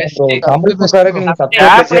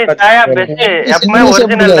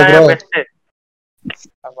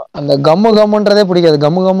 அந்த கம்மு கம்முன்றதே பிடிக்காது,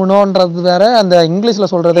 கம்மு கம்முனோன்றது வேற, அந்த இங்கிலீஷ்ல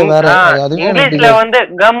சொல்றதே வேற. இங்கிலீஷ்ல வந்து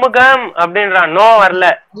கம்மு கம் அப்படின்றா, நோ வரல,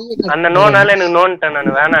 அந்த நோனால எனக்கு நோன்ட்டேன்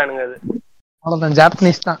நான், வேணானுங்க அது. அவ்வளவுதான்,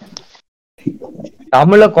 ஜாப்பனீஸ் தான்.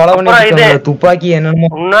 தமிழ்ல கொலை துப்பாக்கி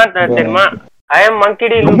என்னன்னா தெரியுமா, ஐ அம் மங்கி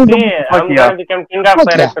D Lucy I am going to become king of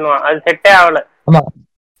pirates சொல்லுவான். அது செட்டே ஆகல.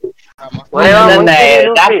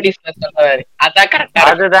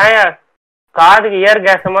 அதுதான் காதுக்கு இயர்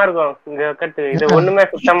கேசமா இருக்கும் இங்க கட்டு. இது ஒண்ணுமே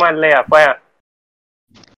சுத்தமா இல்லையா அப்பயா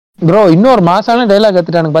ப்ரோ? இன்னொரு மாசான டைலாக்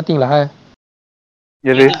எடுத்துட்டானுங்க பாத்தீங்களா?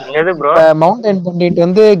 எது ப்ரோ? மவுண்டன் பண்டிட்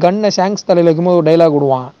வந்து கன்ன ஷாங்க்ஸ் தலையில இருக்கும்போது ஒரு டைலாக்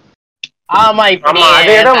விடுவான். ஆமா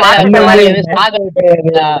அது ஏதோ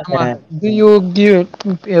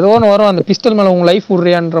ஏதோ ஒன்னு வரும், அந்த பிஸ்டல் மேல உங்க லைஃப்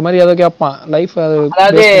விடுறியான்ற மாதிரி ஏதோ கேட்பான். லைஃப்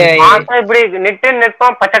இப்படி நெட்டு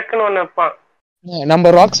நெட்பான் பச்சக்குன்னு ஒண்ணு வைப்பான்.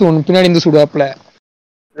 நம்ம ராக்ஸ் ஒண்ணு பின்னாடி இருந்து சுடுவாப்ல.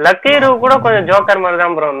 லக்கீரு கூட கொஞ்சம் ஜோக்கர் மாதிரி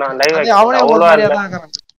தான் ப்ரோ நான் லைவ்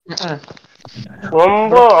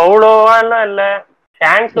ரொம்ப அவ்வளோவா எல்லாம் இல்ல.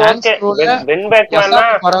 ஷாங்க்ஸ் ஓகே, பென் பேக்மேன்னா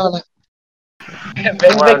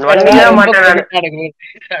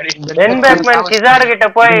பென் பேக்மேன் கிசாரு கிட்ட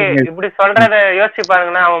போய் இப்படி சொல்றத யோசிச்சு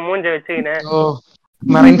பாருங்கன்னா, அவன் மூஞ்ச வச்சுக்கின்னு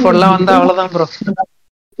மரைன் ஃபோர்ட்லாம் வந்தா அவ்வளவுதான் ப்ரோ.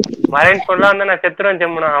 மரைன் ஃபோர்ட்லாம் வந்தா நான் செத்துருவேன்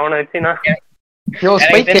ஜெம்முனா அவனை வச்சுனா.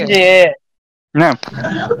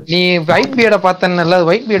 நீ ஒயிட் பியர்ட பார்த்தேன்ல, அது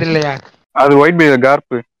ஒயிட் பியர்ட் இல்லையா? அது ஒயிட் பியர்ட்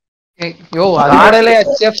கார்ப். யோ அதோட இல்லையா,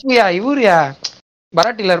 செஃப்யா இவர்யா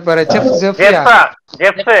பராட்டில இருப்பாரு,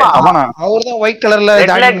 அவர்தான் ஒயிட் கலர்ல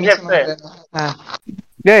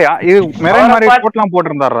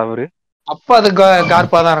போட்டிருந்தாரு அவரு. அப்ப அது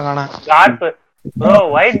கார்பா தான் இருக்கானா? கார்ப் ப்ரோ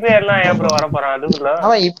ஒயிட் பியர்ட்லாம் ஏன் ப்ரோ வர போறான் அதுக்குள்ள?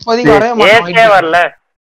 அவன் இப்போதைக்கு வரவே மாட்டான், வரல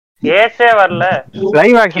ஏசே வரல.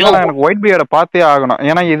 லைவ் ஆக்சுவலா எனக்கு ஒயிட் பியர்ட பார்த்தே ஆகணும்.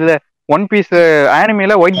 ஏன்னா இதுல ஒன் பீஸ்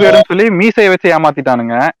ஆனிமேல ஒயிட் பியர்ட்னு சொல்லி மீசையை வச்சு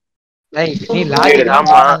ஏமாத்திட்டானுங்க.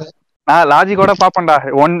 நான் லாஜிக்கோட பாப்பேன்டா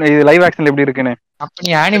இது லைவ் ஆக்ஷன்ல எப்படி இருக்குன்னு. அப்ப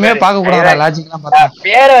நீ அனிமே பார்க்க கூடாதா? லாஜிக்லாம் பார்த்தா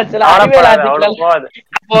பேரை வச்சல அனிமே லாஜிக்லாம்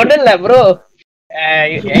அப்ப ஒண்ணு இல்ல ப்ரோ.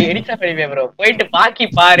 எடிச்சா பெரிய ப்ரோ போயிட்டு பாக்கி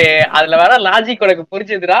பாரு, அதுல வர லாஜிக் உனக்கு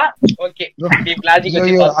புரிஞ்சதுடா ஓகே. லாஜிக்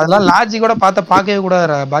அதெல்லாம் லாஜிக்கோட பார்க்கவே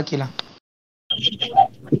கூடாதுடா. பாக்கிலாம்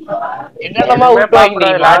என்னமா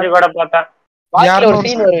ஊட்டுவாங்க லாஜிக்கோட பார்த்தா. பாக்கில ஒரு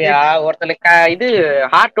சீன் வருவியா, ஒருத்தனுக்கு இது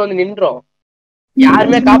ஹார்ட் வந்து நின்றோம்,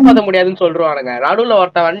 யாருமே காப்பாற்ற முடியாதுன்னு சொல்றானுங்க. நடுவுல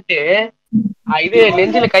ஒருத்தன் வந்துட்டு இது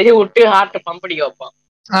நெஞ்சில கையை விட்டு ஹார்ட் பம்ப் அடிக்க வைப்பான்.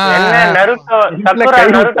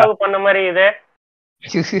 பண்ண மாதிரி இது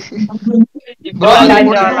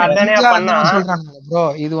ப்ரோ.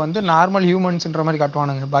 இது வந்து நார்மல் ஹியூமன்ஸ்ன்ற மாதிரி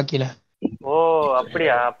காட்டுவானுங்க பாக்கில. ஓ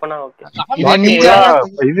அப்படியா? அப்பனா ஓகே.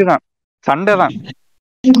 இதுதான் சண்டை தான்.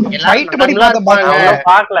 ஃபைட் படி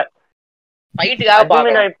பார்க்கல, ஃபைட்டுக்காக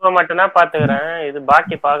பாக்கல, இப்ப மட்டும் தான் பாத்துக்கிறேன். இது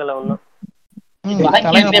பாக்கி பார்க்கல ஒண்ணும்.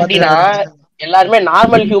 எப்படின்னா எல்லாருமே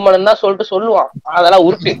நார்மல் ஹியூமன் தான் சொல்லிட்டு சொல்லுவான், அதெல்லாம்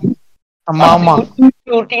உருட்டு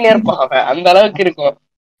உருட்டினே இருப்பான் அவன், அந்த அளவுக்கு இருக்கும்.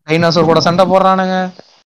 டைனோசர் கூட சண்டை போடுறானுங்க.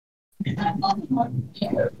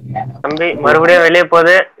 தம்பி மறுபடியும் வெளியே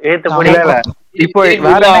போகுது, இழுத்து முடியல. இப்போ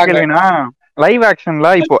வேற என்ன கேள்வினா, லைவ் ஆக்ஷன்ல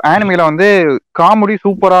இப்போ ஆனிமேல வந்து காமெடி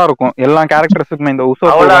சூப்பரா இருக்கும், எல்லா கேரக்டர்ஸுக்குமே. இந்த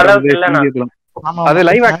உசோப்பு அவ்வளவு வர்றது, அளவுக்கு இல்லண்ணா. சிஞ்சிதுலாம். ஆமா அது ஆமா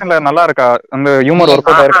லைவ் ஆக்ஷன்ல நல்லா இருக்கா? அந்த ஹியூமர் ஒர்க்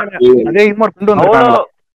அவுட் ஆயிருக்கு. அதே ஹியூமர் கொண்டு அவ்வளோ வந்திருக்காங்களா?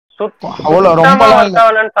 அவ்வளவு சுத்தமா ரொம்பலாம் ஒர்க்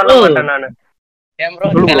ஆகலன்னு சொல்ல மாட்டேன் நானு. ஏன் ப்ரோ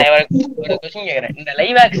சொல்லு bro. ஒரு கொஸ்டின் கேக்குறேன். இந்த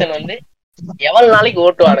லைவ் ஆக்ஷன் வந்து எவ்வளவு நாளைக்கு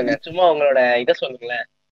ஓட்டுவானுங்க? சும்மா உங்களோட இதை சொல்லுங்களேன்.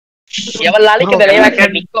 எவ்வளவு நாளைக்கு இந்த லைவ்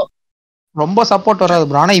ஆக்ஷன் நிக்கும்? ரொம்ப சப்போர்ட் வராது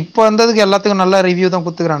ப்ரோ. ஆனா இப்ப வந்ததுக்கு எல்லாத்துக்கும் நல்ல ரிவ்யூ தான்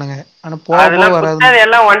குடுத்துக்கிறானுங்க. ஆனா போக போக அதெல்லாம் வராது. குத்தது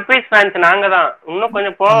எல்லாம் ஒன் பீஸ் ஃபேன்ஸ் நாங்க தான். இன்னும்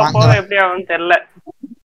கொஞ்சம் போக போக எப்படி ஆகும்னு தெரியல.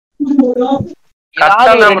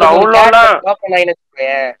 கஷ்டம் தான் ப்ரோ. அவ்வளோலாம்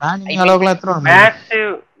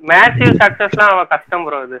மேசிவ் சக்சஸ்லாம் அவன் கஷ்டம்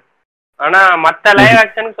ப்ரோ இது. ஆனா மத்த லைவ்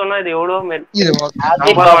ஆக்ஷன் சொன்னா இது எவ்வளவு மேல்.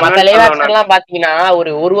 மத்த லைவ் ஆக்ஷன் எல்லாம் பாத்தீங்கன்னா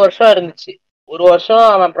ஒரு வருஷம் இருந்துச்சு. ஒரு வருஷம்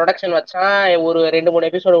அவன் ப்ரொடக்ஷன் வச்சான், ஒரு 2-3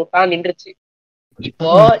 எபிசோடு விட்டா நின்றுச்சு.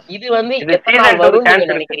 இப்போ இது வந்து எத்தனை நாள் வரும்னு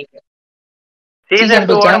நீங்க நினைக்கிறீங்க? சீசன்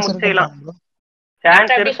 2 ஓட முடிச்சிடலாம்.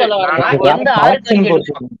 சான்ஸ் இருக்கு. எந்த ஆர்க்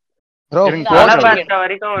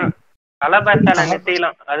வரைக்கும் அலபாஸ்டால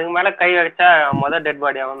நிறுத்திக்கலாம். அதுக்கு மேல கை அடிச்சா முதல் டெட்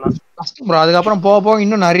பாடி அவன் தான். கஷ்டம் ப்ரோ. அதுக்கப்புறம் போக போக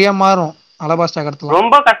இன்னும் நிறைய மாறும். அலபாஸ்டா கடத்தலாம்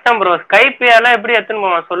ரொம்ப கஷ்டம் ப்ரோ. ஸ்கைப்பியால எப்படி எத்தனை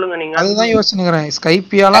போவான் சொல்லுங்க நீங்க. அதுதான் யோசிச்சுக்கிறேன்.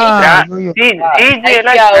 ஸ்கைப்பியாலாம்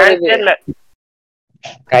இல்ல.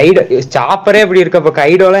 கைடோ சாப்பரே எப்படி இருக்க, அப்ப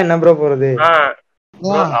கைடோலாம் என்ன ப்ரோ போறது?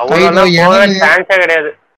 சான்ஸே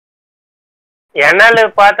கிடையாது. என்னால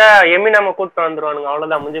பார்த்தா நம்ம கூட்டு வந்துருவானுங்க,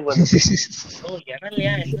 அவ்வளவுதான் முடிஞ்சு போகுது.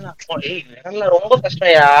 ரொம்ப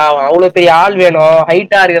கஷ்டம்யா. அவ்வளவு பெரிய ஆள் வேணும்,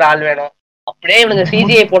 ஹைட்டா இருக்கிற ஆள் வேணும். அப்படியே இவனுங்க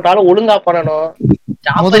சிஜிஐ போட்டாலும் ஒழுங்கா பண்ணணும்.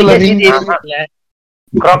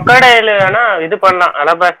 crocodile வேணா இது பண்ணலாம்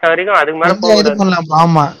அலபாஸ்டா வரைக்கும். அதுக்கு மேல போகலாம்.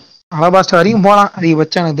 ஆமா அலபாஸ்டா வரைக்கும் போலாம். அது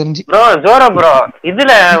வச்சா எனக்கு தெரிஞ்சு ப்ரோ ஜோரோ ப்ரோ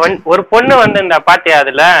இதுல ஒரு பொண்ணு வந்து இந்த பாத்தியா?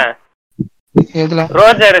 அதுல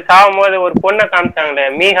ரோஜர் சாவும் போது ஒரு பொண்ணை காமிச்சாங்களே,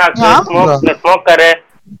 மீஹாக்கு ஸ்மோக்கரு.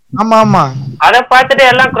 ஆமா ஆமா. அத பாத்துட்டு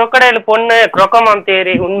எல்லாம் crocodile பொண்ணு, crocomom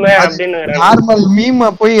தியரி உண்மை அப்படின்னு நார்மல் மீம்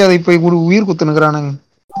போய் அதை போய் ஒரு உயிர் குத்துனுக்குறானுங்க.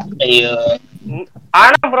 ஐயோ.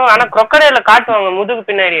 ஆனா ப்ரோ ஆனா crocodile காட்டுவாங்க முதுகு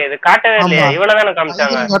பின்னாடி, இது காட்டவே இல்லையா? இவ்வளவுதானே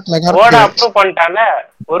காமிச்சாங்க. ஓட அப்ரூவ் பண்ணிட்டால,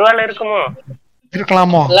 ஒருவேளை இருக்குமோ?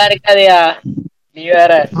 இருக்கலாமோ? நல்லா இருக்காதயா நீ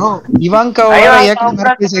வேற. இவாங்கா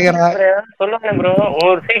சொல்லுங்க ப்ரோ,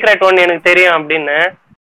 ஒரு சீக்ரெட் ஒன்னு எனக்கு தெரியும் அப்படின்னு.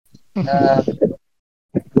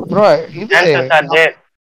 ப்ரோ இது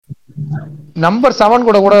நம்பர் 7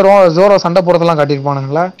 கூட கூட ஜோரோ சண்டை போறதெல்லாம்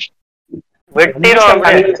காட்டியிருப்பானுங்களா?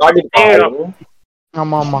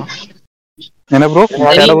 ஆமா ஆமா. என்ன ப்ரோ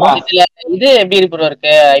இது எப்படி ப்ரோ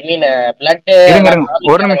இருக்கு? ஐ மீன் பிளட்.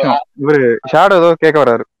 ஒரு நிமிஷம், இவரு ஷேடோ ஏதோ கேட்க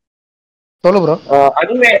வராரு. சொல்லு ப்ரோ.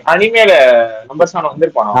 அனிமேல நம்பர் 7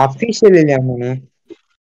 வந்திருப்பானா? அபிஷியல் இல்லையா மூணு?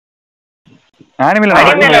 அனிமேல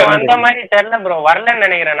வந்த மாதிரி தெரியல ப்ரோ. வரலன்னு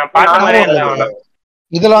நினைக்கிறேன். நான் பார்த்த மாதிரி இல்ல.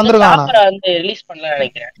 இதுல வந்திருக்கானா? வந்து ரிலீஸ் பண்ணல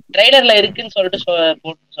நினைக்கிறேன். ட்ரைலர்ல இருக்குன்னு சொல்லிட்டு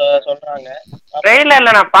சொல்றாங்க.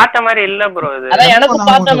 ட்ரைலர்ல நான் பார்த்த மாதிரி இல்ல ப்ரோ. இது அதான் எனக்கு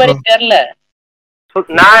பார்த்த மாதிரி தெரியல.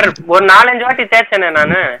 நான் ஒரு 4-5 வாட்டி தேய்ச்சேனே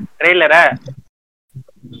நானு ட்ரெய்லர.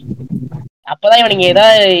 அப்பதான் இவனுங்க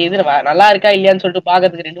ஏதாவது இது நல்லா இருக்கா இல்லையான்னு சொல்லிட்டு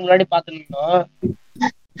பாக்கிறதுக்கு 2 முன்னாடி பாத்துருந்தோம்.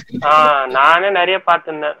 நானே நிறைய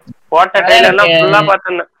பாத்துருந்தேன். போட்ட ட்ரெய்லர்லாம் ஃபுல்லா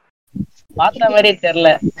பாத்துருந்தேன். பார்த்த மாதிரி தெரியல.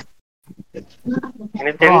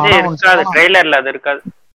 எனக்கு தெரிஞ்சு இருக்காது ட்ரெய்லர்ல, அது இருக்காது.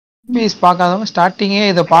 பீஸ் பார்க்காதவங்க ஸ்டார்டிங்கே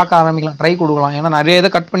இத பார்க்க ஆரம்பிக்கலாம், ட்ரை கொடுக்கலாம். ஏன்னா நிறைய இத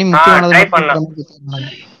கட் பண்ணி முக்கியமானது ட்ரை பண்ணலாம்.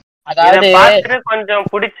 அதாவது பார்த்துட்டு கொஞ்சம்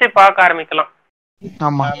பிடிச்சு பார்க்க ஆரம்பிக்கலாம்.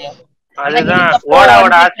 ஆமா அதுதான் ஓட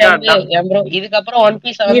ஆசை. இதுக்கப்புறம் ஒன்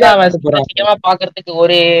பீஸ் வந்து பாக்குறதுக்கு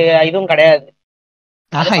ஒரு இதுவும் கிடையாது.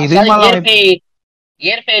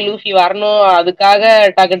 இயற்கை லூசி வரணும், அதுக்காக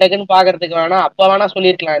டக்கு டக்குன்னு பாக்குறதுக்கு வேணா அப்ப வேணா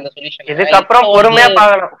சொல்லிருக்கலாம் இந்த சொல்யூஷன். இதுக்கப்புறம் பொறுமையா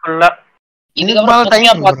பாக்கலாம் ஃபுல்லா. இதுக்கு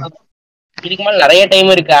மேல நிறைய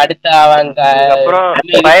டைம் இருக்கு. அடுத்த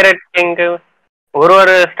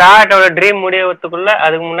ஒரு ஸ்டார்ட்டோட ட்ரீம் முடியறதுக்குள்ள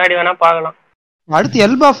அதுக்கு முன்னாடி வேணா பாக்கலாம். அடுத்து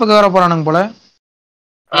எல்பாஃப்க்கு வர போறானுங்க போல.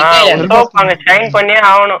 உசோப் அங்க ஷைன் பண்ணியே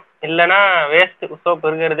ஆகணும், இல்லனா வேஸ்ட் உசோப்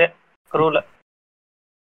இருக்கிறது க்ரூல.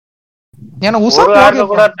 ஏன்னா உசோப்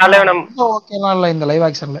கூட தலைவனம் ஓகேலாம் இல்ல இந்த லைவ்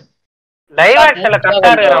ஆக்ஷன்ல. லைவ் ஆக்ஷன்ல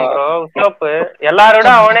கரெக்ட்டா இருக்கான் ப்ரோ உசோப். எல்லாரோட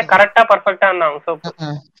அவனே கரெக்ட்டா பெர்ஃபெக்ட்டா இருந்தான் உசோப்.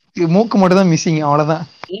 மூக்கு மட்டும் தான் மிஸ்ஸிங், அவ்வளவுதான்.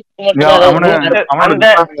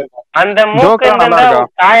 அந்த மூக்கு இருந்தா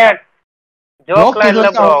காயா ஜோக்ல இல்ல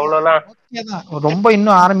ப்ரோ, அவ்வளவுதான். ரொம்ப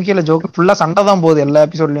இன்னும் ஆரம்பிக்கல ஜோக், ஃபுல்லா சண்டை தான் போகுது எல்லா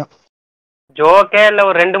எபிசோட்லயும். ஜோக்கே இல்ல,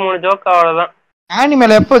 ஒரு 2-3 ஜோக் அவ்வளவுதான்.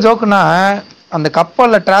 ஆனிமேல எப்ப ஜோக்குனா அந்த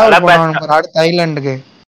கப்பல்ல டிராவல் பண்ணுவாங்க அடுத்த ஐலாண்டுக்கு,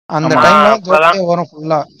 அந்த டைம்ல ஜோக்கே வரும்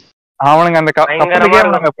ஃபுல்லா. அவனுங்க அந்த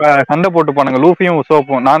கப்பலுக்கே சண்டை போட்டு போனாங்க, லூஃபியும்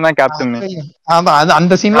உசோப்பும். நான் தான் கேப்டன்.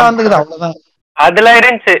 அந்த சீன்லாம் வந்துக்குது, அவ்வளவுதான். அதுல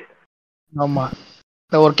இருந்துச்சு. ஆமா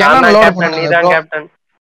ஒரு கேனன் லோட் பண்ணாங்க. நீ தான் கேப்டன்.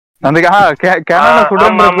 கேனன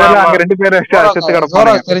சுடுன்ற பேர்ல அங்க 2 பேர் செத்து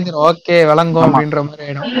கிடப்பாங்க. தெரிஞ்சிரும் ஓகே விளங்கும் அப்படின்ற மாதிரி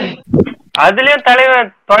ஆயிடும். அதுலயும்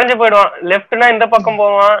தலைவன் தொலைஞ்சு போயிடுவான். லெஃப்ட்னா இந்த பக்கம்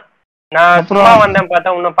போவான், நான் சும்மா வந்தேன்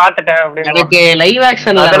பார்த்தா உன்னை பாத்துட்டேன் அப்படின்னு. எனக்கு லைவ்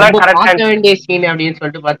ஆக்ஷன்ல அதெல்லாம் பார்க்க வேண்டிய சீன் அப்படின்னு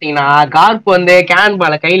சொல்லிட்டு பாத்தீங்கன்னா, கார்ப் வந்து கேன்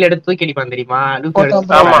பால கையில எடுத்து தூக்கி அடிப்பான் தெரியுமா?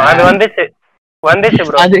 ஆமா அது வந்துச்சு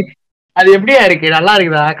ப்ரோ. அது எப்படியா இருக்கு? நல்லா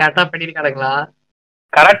இருக்குதா? கரெக்டா பண்ணிருக்கானுங்களா?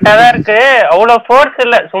 கரெக்டா தான் இருக்கு. அவ்வளவு ஃபோர்ஸ்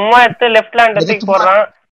இல்ல, சும்மா எடுத்து லெஃப்ட்ல ஹேண்ட் தூக்கி போடுறான்.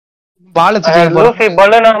 லூஃபி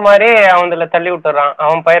பலூனா மாதிரி அவன்ல தள்ளி விட்டுறான்.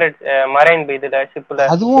 அவன் பைரட் மரைன் இதுல ஷிப்ல.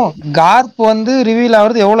 அதுவும் கார்ப் வந்து ரிவீல்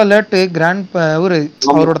ஆகுறது எவ்வளவு லேட். கிராண்ட்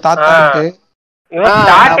அவரோட தாத்தாக்கு இவன்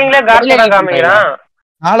ஸ்டார்டிங்ல கார்ப் தான் காமிக்கிறான்.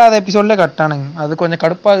 4வது எபிசோட்ல கட்டானுங்க. அது கொஞ்சம்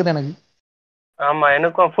கடுப்பாகுது எனக்கு. ஆமா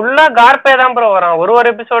எனக்கும் ஃபுல்லா கார்பே தான் ப்ரோ வரான். ஒரு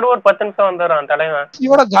எபிசோடு ஒரு 10 நிமிஷம் வந்துறான் தலைவன்.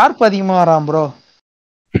 இவரோட கார்ப் அதிகமா வரான் ப்ரோ.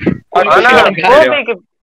 கோபிக்கு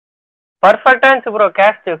பர்ஃபெக்ட்டா இருந்துச்சு ப்ரோ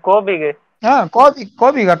காஸ்ட். கோபிக்கு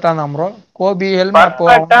கோபி கரெக்டா ப்ரோ. கோபி ஹெல்மெட்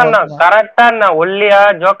கரெக்டா ஒல்லியா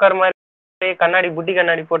ஜோக்கர் மாதிரி கண்ணாடி புட்டி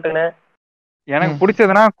கண்ணாடி போட்டுன்னு. எனக்கு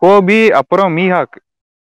பிடிச்சதுன்னா கோபி அப்புறம் மீஹாக்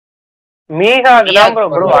தான்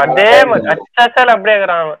ப்ரோ. அதே அச்சாச்சால அப்படியே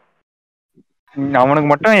இருக்கிறான் அவன். அவனுக்கு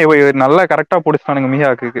மட்டும் நல்லா கரெக்டா பிடிச்சானுங்க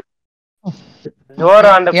மீஹாக்கு. ஜோரோ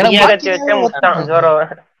அந்த புயகத்தி வச்சே முட்டான் ஜோரோ.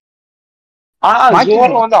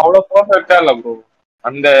 ஜோரோ வந்து அவ்வளவு பெர்ஃபெக்ட்டா இல்ல ப்ரோ.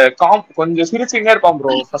 அந்த கொஞ்சம் சிரிச்சுட்டே இருப்பான்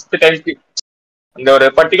ப்ரோ ஃபர்ஸ்ட் டைம்க்கு. அந்த ஒரு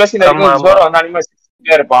பர்టిక్యులர் சீன் இருக்கும் ஜோரோ வந்து அனிமே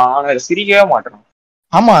சிரிச்சுட்டே இருப்பான். ஆனா சிரிக்கவே மாட்டான்.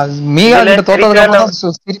 ஆமா மீஹா கிட்ட தோத்ததுக்கு அப்புறம்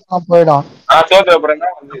சிரிப்பா போய்டும். தோத்ததுக்கு அப்புறம்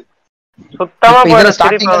தான் வந்து சுத்தமா போற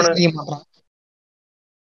ஸ்டார்டிங்ல சிரிக்க மாட்டான்.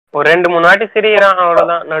 ஒரு 2-3 வாட்டி சிரிக்கிறான்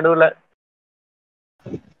அவ்வளவுதான் நடுவுல.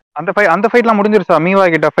 அந்த ஃபைட்லாம் முடிஞ்சிருச்சா? மீவா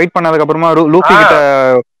கிட்ட ஃபைட் பண்ணதுக்கு அப்புறமா லூஃபி கிட்ட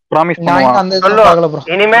ப்ராமிஸ்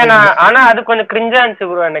பண்ணுவான் இனிமே நான். ஆனா அது கொஞ்சம் கிரிஞ்சா இருந்துச்சு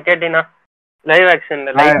ப்ரோ என்ன கேட்டினா. லைவ்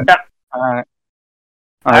ஆக்ஷன்ல லைட்டா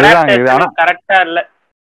அதுதான் கரெக்ட்டா இல்ல.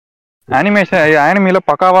 அனிமேல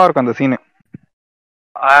பக்காவா இருக்கும் அந்த சீன்.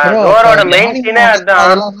 ஜோரோட மெயின் சீனே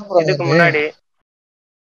அதான். இதுக்கு முன்னாடி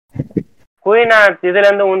குயினா இதுல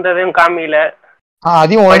இருந்து ஊந்ததையும் காமியில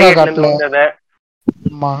அதையும்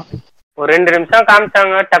ஒரு 2 நிமிஷம்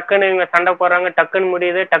காமிச்சாங்க. டக்குன்னு இவங்க சண்டை போடுறாங்க, டக்குன்னு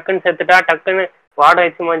முடியுது, டக்குன்னு செத்துட்டா, டக்குன்னு வாட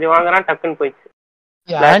வச்சு மஞ்சு வாங்குறான், டக்குன்னு போயிடுச்சு.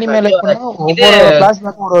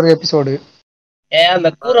 ஒரு எபிசோடு அந்த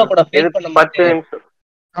கூரை கூட ஃபைட் பண்ண 10 நிமிஷம்.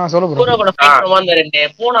 கூரை கூட ஃபைட் பண்ணுவாங்க. அந்த 2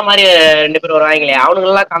 பூனை மாதிரி 2 பேர் வருவாங்களே அவனுங்க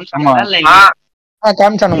எல்லாம் காமிச்சாங்க.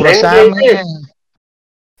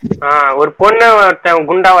 ஒரு பொண்ணு ஒருத்தன்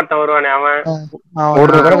குண்டா ஒருத்தன் வருவானே அவன்.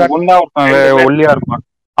 குண்டா ஒருத்தன் ஒல்லியா இருப்பான்.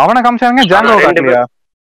 அவனை காமிச்சாங்க. ஜாங்கோ காட்டலையா?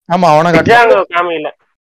 ஆமா அவன ஜாங்கோ காமியில.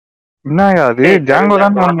 என்னயா அது? ஜாங்கோ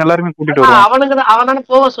தான் அவங்க எல்லாரும் கூட்டிட்டு வருவான். அவனால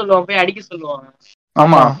போக சொல்லுவான், போய் அடிக்க சொல்லுவான்.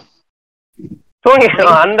 ஆமா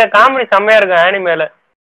தூங்கிடுவான். அந்த காமெடி செம்மையா இருக்கும் அனிமேல.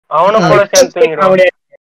 அவனும் கூட சேர்ந்து தூங்கிடுவான்.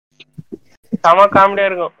 செம காமெடியா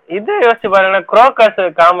இருக்கும். இது யோசிச்சு பாருங்க, குரோக்கஸ்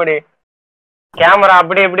காமெடி. கேமரா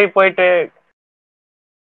அப்படி இப்படி போயிட்டு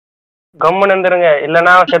கம்முன்னு இருந்துருங்க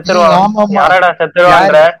இல்லன்னா செத்துருவான். யாராடா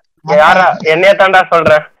செத்துருவான்ற? யாரா என்னைய தாண்டா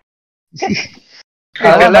சொல்றேன்.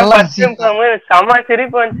 செம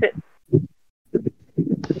சிரிப்பு வந்துச்சு.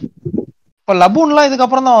 இப்ப லபூன்லாம்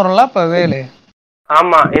இதுக்கப்புறம் தான் வரும்ல இப்ப வேலு?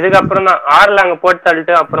 ஆமா இதுக்கப்புறம் தான் 6ல அங்க போட்டு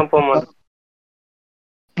தள்ளிட்டு அப்புறம் போகும்போது.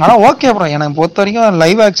 ஆனா ஓகே ப்ரோ, எனக்கு பொறுத்த வரைக்கும்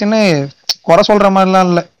லைவ் ஆக்ஷன் குறை சொல்ற மாதிரிலாம்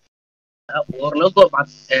இல்ல. ஓரளவுக்கு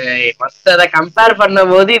மத்தத கம்பேர்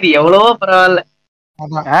பண்ணும் போது இது எவ்வளவோ பரவாயில்ல.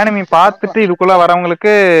 அனிமி பார்த்துட்டு இதுக்குள்ள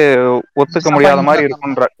வரவங்களுக்கு ஒத்துக்க முடியாத மாதிரி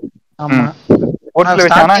இருக்குன்ற. ஒரு சில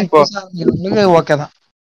விஷயம் இப்போ ஓகே தான்.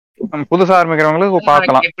 புதுசா ஆரம்பிக்கிறவங்களுக்கு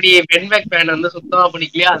பார்க்கலாம். எப்படி பென்மேக் ஃபேன் வந்து சுத்தமா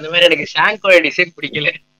பிடிக்கலையா, அந்த மாதிரி எனக்கு ஷாங்கோட டிசைன் பிடிக்கல.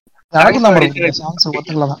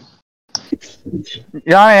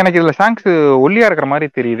 எனக்கு இதுல ஷாங்க்ஸ் ஒல்லியா இருக்கிற மாதிரி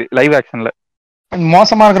தெரியுது லைவ் ஆக்ஷன்ல.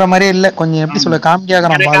 மோசமா இருக்கிற மாதிரி இல்ல, கொஞ்சம் எப்படி சொல்ல காமெடியா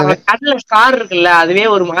இருக்கறான். கண்ணுல ஸ்கார் இருக்குல்ல, அதுவே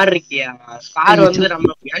ஒரு மாதிரி இருக்கியா. ஸ்கார் வந்து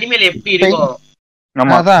நம்ம அனிமேல எப்படி இருக்கும்?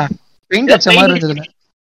 ஆமா அதான் பெயிண்ட் அடிச்ச மாதிரி இருக்குது.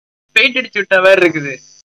 பெயிண்ட் அடிச்சு விட்ட மாதிரி இருக்குது.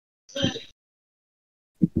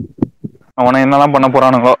 அவனை என்னலாம் பண்ண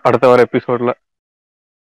போறானுங்களோ அடுத்த வர எபிசோட்ல.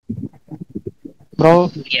 ப்ரோ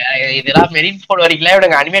இதெல்லாம் மெரின் போர்ட் வரைக்கும்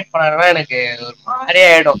இவனுங்க அனிமேட் பண்ணாங்கன்னா எனக்கு ஒரு மாதிரி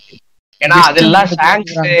ஆயிடும். ஏன்னா அதெல்லாம்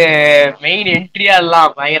ஷாங்க்ஸ் மெயின் என்ட்ரியா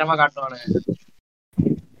எல்லாம் பயங்கரமா காட்டுவானுங்க.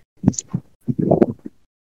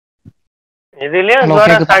 இதுலயும்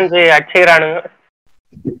அடிச்சுக்கிறானுங்க.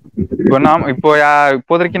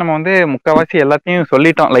 இப்போதைக்கு நம்ம வந்து முக்காவாசி எல்லாத்தையும்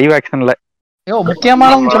சொல்லிட்டோம் லைவ் ஆக்ஷன்ல.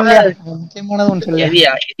 முக்கியமானது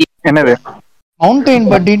சொல்லியா? என்னது? மவுண்டைன்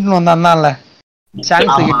பட்டின்னு வந்தான்ல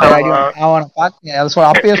சான்ஸ் கிட்ட அவனை பாக்க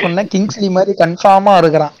அப்பயே சொன்னேன். கிங்ஸ்லி மாதிரி கன்ஃபார்மா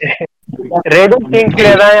இருக்கிறான். ரெட்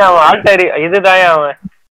கிங்ஸ்லி தான் அவன் ஆல்டர். இதுதான் அவன்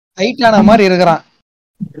ஹைட்டான மாதிரி இருக்கிறான்.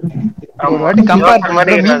 ஒரு வாட்டி கம்பேர்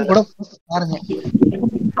பண்ணி கூட பாருங்க.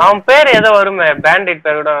 அவன் பேர் ஏதோ வருமே, பேண்டிட்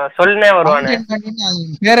பேர் கூட சொல்லினே வருவானே.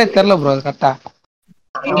 பேரே தெரியல ப்ரோ கரெக்டா.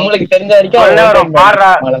 உங்களுக்கு தெரிஞ்ச வரைக்கும் சொல்லினே வரும்,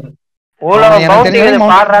 பாடுறா இவ்வளவு எனக்கு பவுண்டி தெரிஞ்ச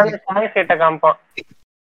வரைக்கும் பாடுறான்னு சாங் சீட்டை காமிப்பான்.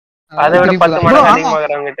 அதை விட 10 மடங்கு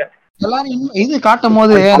அதிகமாகறவங்கிட்ட எல்லாரும் இது காட்டும்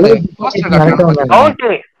போது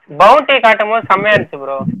பவுண்டி காட்டும் போது செம்மையா இருந்துச்சு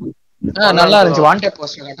ப்ரோ. நல்லா இருந்துச்சு. வாண்டட்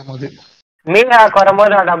போஸ்டர் காட்டும் போது மீனாக்கு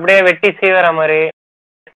வரும்போது அது அப்படியே வெட்டி சீவற மாதிரி,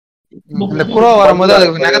 இந்த குரோ வரும்போது அது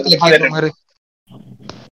நகத்துல கேட்கிற மாதிரி.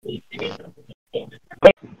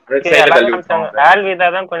 ஆல்விதா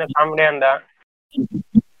தான் கொஞ்சம் காமெடியா இருந்தா.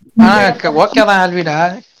 ஓகே தான் ஆல்விடா.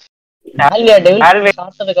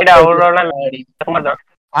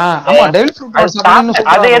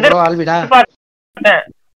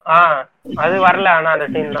 அது வரல. ஆனா அந்த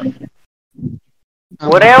சீன் தான்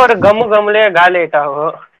ஒரே ஒரு கம்முலயே காலி ஆயிட்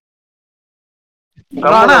ஆகும்.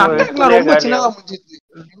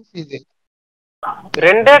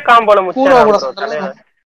 ரெண்டே காம்போல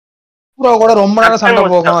கூட ரொம்ப நேரம் சண்டை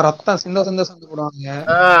போகும், ரத்தம் சிந்த சிந்த சண்டை போடுவாங்க.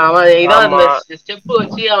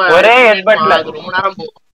 ஒரே ஹெட்பட்ல ரொம்ப நேரம்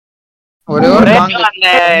போகும். ஒரே ஒரு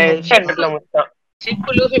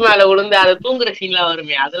லூசி மேல விழுந்து அது தூங்குற சீன்லாம்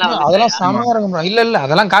வருமே, அதெல்லாம் செமையா இருக்கும் ப்ரோ. இல்ல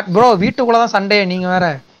அதெல்லாம் காட் ப்ரோ, வீட்டுக்குள்ளதான் சண்டையே. நீங்க வேற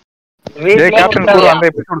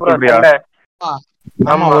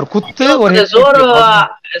ஆமா ஒரு குத்து ஒரு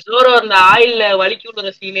ஜோரோ அந்த ஆயில்ல வலிக்கி விடுற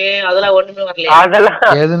சீனே அதெல்லாம் ஒண்ணுமே வரல. அதெல்லாம்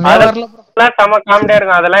எதுவுமே வரல. செம காமெடியா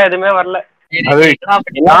இருக்கும். அதெல்லாம் எதுவுமே வரல.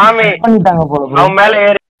 அவன் மேல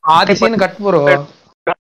ஏறி ஆதி சீன் கட் ப்ரோ,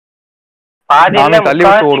 பாதியில தள்ளி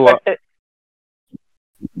விட்டு ஓடுவான்.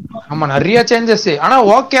 ஆமா நிறைய சேஞ்சஸ். ஆனா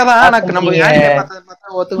ஓகே தான். எனக்கு நம்ம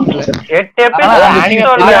ஒத்துக்க முடியல.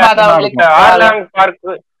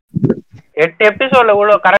 8 எபிசோட்ல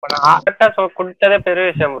இவ்வளவு கரெக்டா கொடுத்ததே பெரிய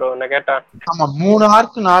விஷயம் ப்ரோ. என்ன கேட்டா ஆமா 3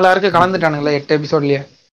 ஆர்க் 4 ஆர்க் கலந்துட்டானுங்களே 8 எபிசோட்லயே.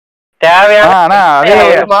 தேவையான ஆனா அதே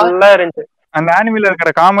ஃபுல்லா இருந்துச்சு. அந்த அனிமில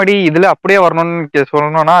இருக்கிற காமெடி இதுல அப்படியே வரணும்னு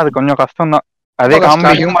சொல்லணும்னா அது கொஞ்சம் கஷ்டம் தான். அதே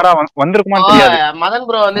காமெடி ஹியூமரா வந்திருக்குமான்னு தெரியாது. மதன்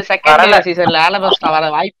ப்ரோ வந்து செகண்ட் சீசன்ல ஆலபஸ்டா வர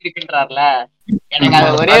வாய்ப்பு இருக்குன்றார்ல. எனக்கு அது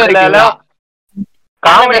ஒரே ஒரு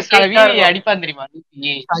காமெடி அடிப்பான் தெரியுமா?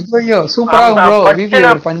 ஐயோ சூப்பரா ப்ரோ. விவி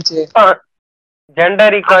ஒரு பஞ்ச்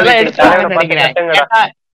ஜெண்டர் ஈக்குவாலிட்டி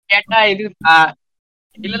கேட்டா இது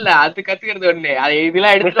இல்ல அது கத்துக்கிறது ஒண்ணு. அது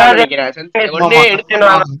இதெல்லாம் எடுத்து நினைக்கிறேன். ஒண்ணே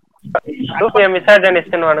எடுத்துவாங்க.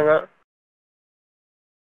 மிசாஜனிஸ்ட்னுவானுங்க.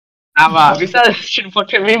 ஆமா மிசாஜனிஸ்ட்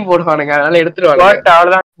போட்டு மீம் போடுவானுங்க. அதனால எடுத்துருவாங்க.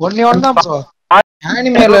 அவ்வளவுதான். ஒண்ணே ஒண்ணு ப்ரோ.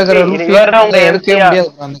 அனிமேல இருக்கிற லூஃபியா எடுக்கவே முடியாது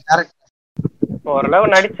அந்த கேரக்டர். ஓரளவு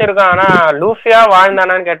நடிச்சிருக்கான். ஆனா லூஃபியா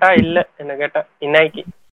வாழ்ந்தானான்னு கேட்டா இல்ல. என்ன கேட்டா இன்னைக்கு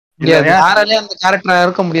யாராலே அந்த கேரக்டரா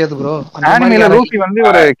இருக்க முடியாது ப்ரோ. அனிமேல லூஃபி வந்து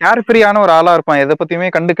ஒரு கேர்ஃப்ரீயான ஒரு ஆளா இருப்பான். எதை பத்தியுமே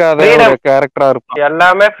கண்டுக்காத ஒரு கேரக்டரா இருப்பான்.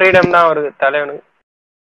 எல்லாமே ஃப்ரீடம் தான் ஒரு தலைவனுக்கு.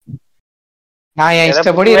 நான்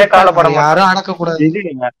இஷ்டப்படி இருப்பேன், யாரும் அடக்க கூடாது.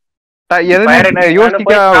 எதுவுமே யோசிக்க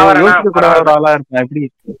கூடாத ஒரு ஆளா இருப்பான். எப்படி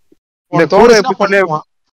இந்த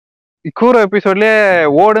கூரோ எபிசோட்லயே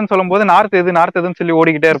ஓடுன்னு சொல்லும் போது நார்த் எதுன்னு சொல்லி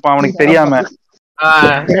ஓடிக்கிட்டே இருப்பான். அவனுக்கு தெரியாம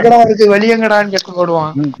வெளியங்கடான்னு கேட்டு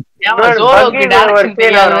ஓடுவான்.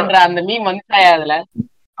 அந்த மீம் வந்துட்டாயா அதுல?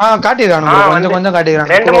 காட்டிடுறானு கொஞ்சம் கொஞ்சம்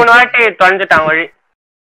காட்டிடுறான். 2-3 வாட்டி தொலைஞ்சிட்டான் வழி.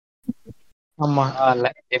 ஆமா இல்ல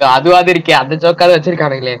ஏதோ அதுவாது இருக்கே, அந்த ஜோக்காவது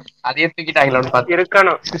வச்சிருக்கானுங்களே, அதையே தூக்கிட்டாங்களோன்னு பாத்து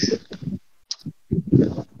இருக்கணும்.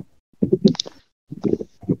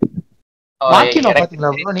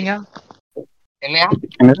 பாத்தீங்களா ப்ரோ நீங்க? என்னையா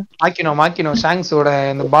மாக்கினோ ஷாங்ஸோட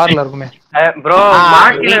இந்த பார்ல இருக்குமே ப்ரோ.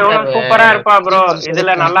 மாக்கினோ எவ்வளவு சூப்பரா இருப்பா ப்ரோ.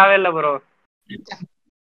 இதுல நல்லாவே இல்ல ப்ரோ.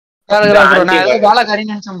 நான் பாலகாரி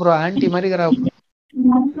நினைச்சேன் ப்ரோ. ஆன்டி மாதிரி இருக்கறா.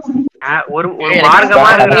 ஒரு மார்க்கமா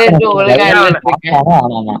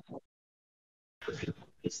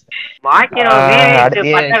மாக்கினோ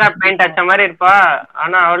பச்சை பெயிண்ட் அடிச்ச மாதிரி இருப்பா.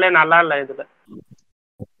 ஆனா அவளே நல்லா இல்ல இதுல.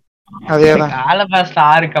 அதேதான் ஆலபாஸ்ட்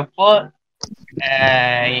 6 அப்போ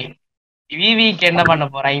விவிக்கு என்ன பண்ண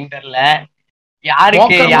போறாங்க தெரியல.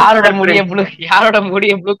 யாருக்கு யாரோட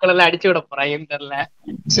முடிய ப்ளூ கலர்ல அடிச்சு விட போறாங்கன்னு தெரியல.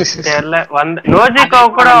 நோஜிகோ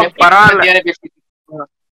கூட பரவாயில்ல.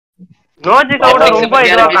 நோஜிகோ கூட ரொம்ப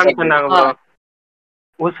இதுவா காமிச்சிருந்தாங்க ப்ரோ.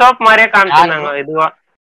 உசாப் மாதிரியே காமிச்சிருந்தாங்க இதுவா.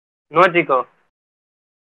 நோஜிகோ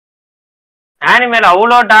அனிமேல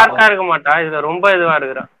அவ்வளவு டார்க்கா இருக்க மாட்டா. இதுல ரொம்ப இதுவா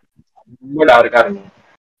இருக்கிறா. ரொம்ப டார்க்கா இருக்கு.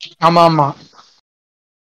 ஆமா ஆமா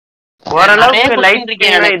ஓரளவுக்கு லைட்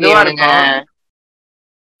இதுவா இருக்கும்.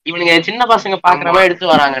 இவனுங்க சின்ன பசங்க பாக்குற மாதிரி எடுத்து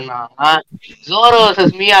வராங்கன்னா ஜோரோ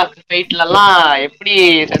வெர்சஸ் மியா ஃபைட்ல எல்லாம் எப்படி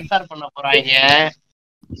சென்சார் பண்ண போறாங்க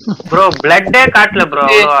ப்ரோ? பிளட்டே காட்டல ப்ரோ.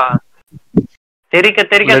 அவ்வளவா தெறிக்க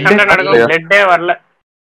சண்டை நடக்கும். பிளட்டே வரல.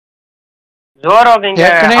 ஜோரோக்கு இங்க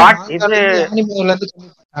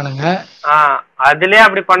அதுலயே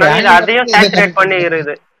அப்படி பண்ணாங்க. அதையும் சேச்சுரேட் பண்ணி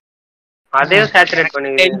இருக்குது.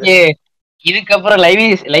 இதுக்கப்புறம்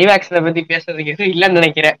லைவ் ஆக்ஷனை பத்தி பேசுறதுக்கு எதுவும் இல்லன்னு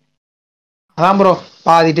நினைக்கிறேன். அதான் ப்ரோ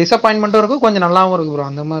பாதி டிசப்பாயின்மெண்ட்டும் இருக்கும், கொஞ்சம் நல்லாவும் இருக்கு ப்ரோ.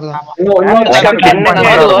 அந்த மாதிரி தான்.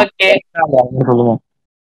 ஓகே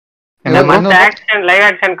லைவ்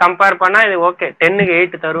ஆக்ஷன் கம்பேர் பண்ணா இது ஓகே. 10க்கு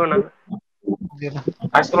 8 தருவேன் நான்.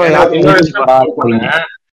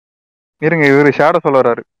 இருங்க, இவரு ஷேடோ சொல்ல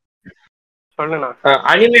வராரு. சொல்லுண்ணா.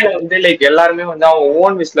 அனிமேல வந்து லைக் எல்லாருமே வந்து அவங்க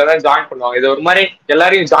ஓன் விஸ்ல தான் ஜாயின் பண்ணுவாங்க. இது ஒரு மாதிரி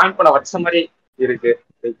எல்லாரையும் ஜாயின் பண்ண வச்ச மாதிரி இருக்கு.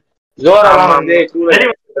 ஜோரெல்லாம் வந்து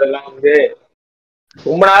எல்லாம் வந்து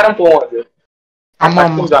ரொம்ப நேரம் போகும். அது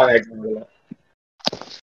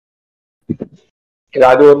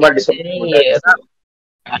அது ஒரு மாதிரி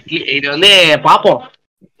இது வந்து பாப்போம்.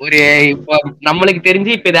 ஒரு இப்போ நம்மளுக்கு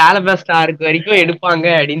தெரிஞ்சு இப்ப இது ஆலபாஸ்டாருக்கு வரைக்கும் எடுப்பாங்க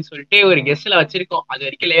அப்படின்னு சொல்லிட்டு ஒரு கெஸ்ட்ல வச்சிருக்கோம். அது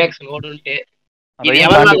வரைக்கும் லைவ் ஆக்ஷன் ஓடுன்ட்டு. இது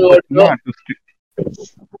எவ்வளவு நாள் ஓடும்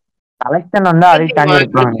கலெக்ஷன் வந்து அதை தாண்டி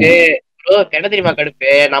இருப்பாங்க. என்ன தெரியுமா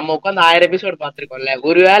கடுப்பு, நம்ம உட்காந்து 1000 எபிசோடு பாத்துருக்கோம்ல,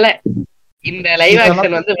 ஒருவேளை இந்த லைவ்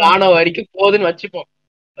ஆக்ஷன் வந்து வானோ வரைக்கும் போகுதுன்னு வச்சுப்போம்.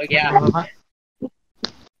 ஓகே,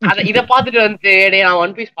 அத இத பாத்துட்டு வந்து நான்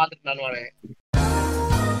ஒன் பீஸ் பாத்துட்டு நானு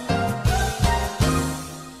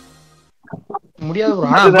முடியாது ப்ரோ.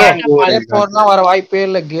 ஆனா கியர் 4லாம் வர வாய்ப்பே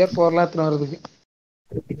இல்ல. கியர் 4லாம் எத்தனை வருதுக்கு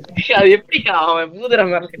அது எப்படி அவன் பூதற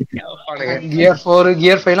மாதிரி கியர் 4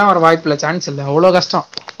 கியர் 5 எல்லாம் வர வாய்ப்பு இல்ல, சான்ஸ் இல்ல, அவ்வளவு கஷ்டம்.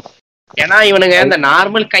 ஏன்னா இவனுங்க இந்த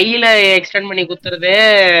நார்மல் கையில எக்ஸ்டெண்ட் பண்ணி குத்துறதே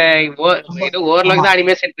ஏதோ ஓரளவுக்கு தான்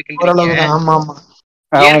அனிமேஷன் இருக்கு. ஆமா ஆமா,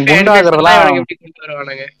 எப்படி கொண்டு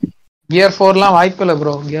வருவானுங்க. கியர் 4லாம் வாய்ப்பு இல்ல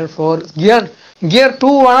ப்ரோ. கியர்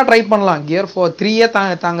 2 வேணா ட்ரை பண்ணலாம். கியர்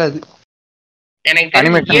 3 தாங்காது. எனக்கு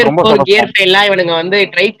தெரிஞ்சு கியர் 4 கியர் 5 எல்லாம் இவனுங்க வந்து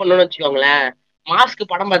ட்ரை பண்ணணும்னு வச்சுக்கோங்களேன். மாஸ்க்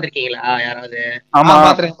படம் பாத்திருக்கீங்களா யாராவது?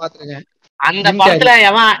 பாத்துருக்கேன். அந்த படத்துல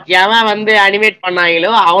எவன் வந்து அனிமேட்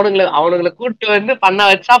பண்ணாங்களோ அவனுங்களை கூட்டு வந்து பண்ண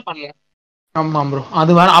வச்சா பண்ணலாம். ஆமா ப்ரோ,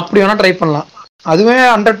 அது வேணா அப்படி வேணா ட்ரை பண்ணலாம். அதுவே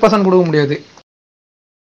 100% கொடுக்க முடியாது,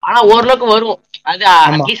 ஆனா ஓரளவுக்கு வரும். அது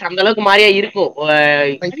அட்லீஸ்ட் அந்த அளவுக்கு மாதிரியா இருக்கும்.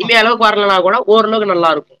 இனிமே அளவுக்கு வரலனா கூட ஓரளவுக்கு நல்லா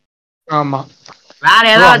இருக்கும். ஆமா, வேற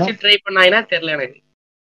ஏதாவது ட்ரை பண்ணாங்கன்னா தெரியல எனக்கு.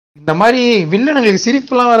 இந்த மாதிரி வில்லனுங்களுக்கு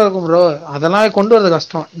சிரிப்பு எல்லாம் வேற இருக்கும் ப்ரோ, அதெல்லாம் கொண்டு வரது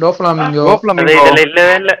கஷ்டம். டோஃப்ளாமிங்கோ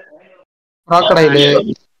இல்லவே இல்ல, கிராக்கடைல்,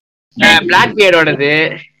 பிளாக் பியர்டோடது,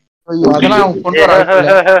 அதெல்லாம் கொண்டு வர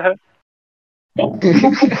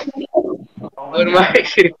ஒரு மாதிரி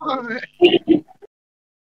சிரிப்பாங்க.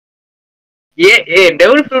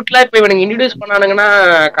 டெவில் ஃப்ரூட்லாம் இப்ப இவனுக்கு இன்ட்ரோடியூஸ் பண்ணானுங்கன்னா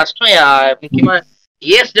கஷ்டம்யா. முக்கியமா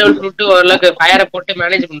ஏஸ் டெவில் ஃப்ரூட் ஓரளவுக்கு ஃபயரை போட்டு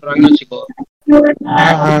மேனேஜ் பண்றாங்கன்னு வச்சுக்கோ.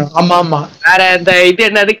 ஆமா ஆமா, வேற இந்த இது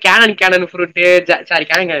என்னது கேனன் ஃப்ரூட், சாரி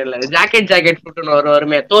கேனன் இல்ல, ஜாக்கெட் ஃப்ரூட்னு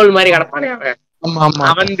வருமே, தோல் மாதிரி கிடப்பானே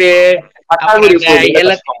அவன் வந்து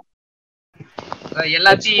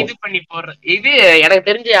எல்லாத்தையும் இது பண்ணி போடுற. இது எனக்கு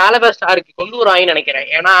தெரிஞ்சு ஆலபாஸ்டாருக்கு கொண்டு வருவாங்கன்னு நினைக்கிறேன்.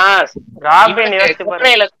 ஏன்னா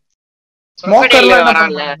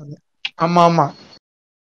வரான்ல, ஆமா ஆமா,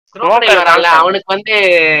 அவனுக்கு வந்து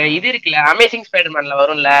இது இருக்குல்ல, அமேசிங் ஸ்பைடர்மேன்ல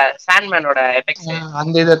வரும்ல சாண்ட்மேனோட எஃபெக்ட்ஸ்,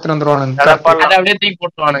 அந்த இத எடுத்து வந்துருவானுங்க. அத அப்படியே தூக்கி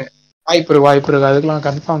போட்டுவானுங்க. வாய்ப்பு இருக்கு அதுக்கெல்லாம்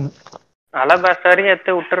கன்ஃபார்ம். அலபாஸ்டாரையும்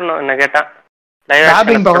எடுத்து விட்டுறணும் என்ன கேட்டா.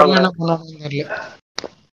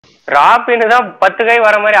 ராபின் தான் 10 கை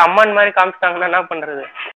வர மாதிரி அம்மன் மாதிரி காமிச்சிட்டாங்கன்னா என்ன பண்றது?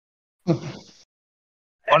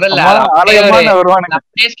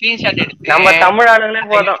 நம்ம தமிழ் ஆளுங்களே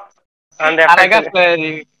போதும் அந்த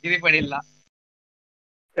இது பண்ணிடலாம்.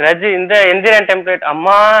 ரஜி இந்த எந்திரன் டெம்ப்ளேட்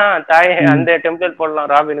அம்மா தாய் அந்த டெம்ப்ளேட் போடலாம்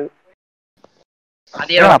ராபினுக்கு.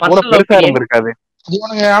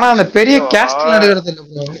 ஆனா அந்த பெரிய கேஸ்ட் நடுகிறது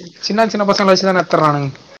இல்ல, சின்ன சின்ன பசங்களை வச்சுதான் நடத்துறானுங்க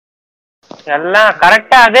எல்லாம்.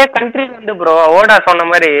 கரெக்டா அதே கண்ட்ரி வந்து ப்ரோ ஓடா சொன்ன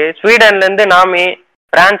மாதிரி ஸ்வீடன்ல இருந்து நாமி,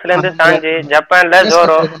 பிரான்ஸ்ல இருந்து சாஞ்சி, ஜப்பான்ல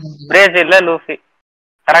ஜோரோ, பிரேசில்ல லூசி.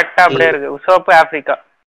 கரெக்டா அப்படியே இருக்கு. உசோப்பு ஆப்பிரிக்கா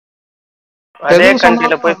அதே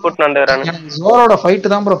கண்ட்ரில போய் கூட்டு வந்துறானு. ஜோரோட ஃபைட்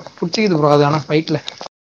தான் ப்ரோ புடிச்சிக்குது ப்ரோ. அது ஆனா ஃபைட்ல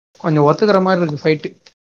கொஞ்சம் ஒத்துக்கிற மாதிரி இருக்கு ஃபைட்.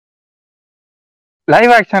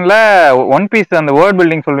 லைவ் ஆக்ஷன்ல ஒன் பீஸ் அந்த வேர்ல்ட்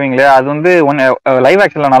பில்டிங் சொல்வீங்களே, அது வந்து லைவ்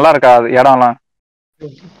ஆக்ஷன்ல நல்லா இருக்கா இடம்லாம்?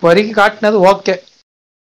 வரைக்கும் காட்டினது ஓகே.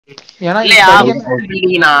 ஏன்னா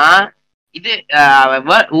இது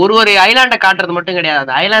ஒரு ஐலாண்ட காட்டுறது மட்டும் கிடையாது.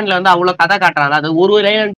 அந்த ஐலாண்ட்ல வந்து அவ்வளவு கதை காட்டுறாங்க. அது ஒரு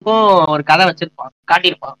ஐலாண்டுக்கும் ஒரு கதை வச்சிருப்பான்,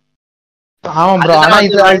 காட்டியிருப்பான். ஆமா ப்ரோ, ஆனா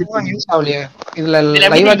இது யூஸ் ஆகலையே இதுல.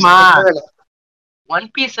 ஒன்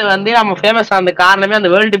பீஸ் வந்து நம்ம ஃபேமஸ் ஆன காரணமே அந்த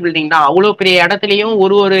வேர்ல்டு பில்டிங் தான். அவ்வளவு பெரிய இடத்துலயும்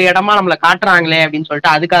ஒரு இடமா நம்மள காட்டுறாங்களே அப்படின்னு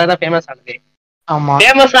சொல்லிட்டு அதுக்காக தான் ஃபேமஸ் ஆனது. ஆமா,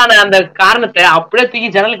 ஃபேமஸ் ஆன அந்த காரணத்தை அப்படியே தூக்கி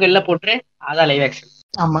ஜன்னலுக்கு வெளில போட்டு அதான் லைவ் ஆக்ஷன்.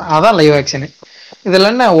 ஆமா, அதான் லைவ் ஆக்ஷன். இதுல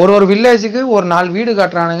என்ன ஒரு வில்லேஜுக்கு ஒரு 4 வீடு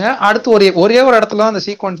காட்டுறானுங்க. அடுத்து ஒரே ஒரு இடத்துல அந்த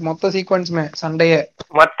சீக்வன்ஸ், மொத்த சீக்வன்ஸுமே சண்டையே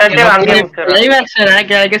லைவ் ஆக்ஷன்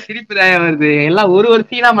நினைக்க சிரிப்பு தான் வருது. எல்லாம் ஒரு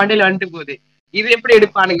சீனா மண்டையில வந்துட்டு போகுது. இது எப்படி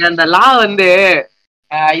எடுப்பானுங்க? அந்த லா வந்து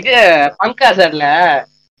இது பங்காசர்ல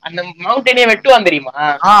அந்த மவுண்டனே வெட்டுவான் தெரியுமா?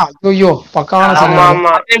 ஐயோ பக்காவான ஆமா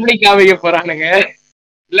ஆமா எப்படி காமிக்க போறானுங்க?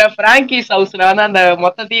 இல்ல பிராங்கிஸ் ஹவுஸ்ல வந்து அந்த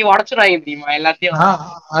மொத்தத்தையும் உடச்சிருவாங்க தெரியுமா எல்லாத்தையும்.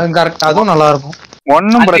 அது கரெக்ட், அதுவும் நல்லா இருக்கும்.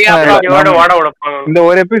 ஒன்னும் பிரச்சனை இல்ல. ஓட உடைப்பாங்க. இந்த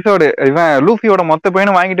ஒரு எபிசோடு இவன் லூஃபியோட மொத்த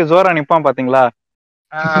பையனும் வாங்கிட்டு ஜோரா நிப்பான் பாத்தீங்களா?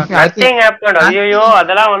 ஐயோ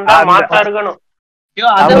அதெல்லாம் வந்தா மாசா இருக்கணும்.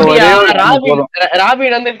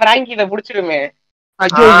 ராபின் வந்து பிராங்கில புடிச்சிருமே.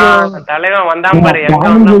 தலைவன் வந்தான் பாரு,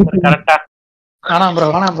 கரெக்டா. வேணாம்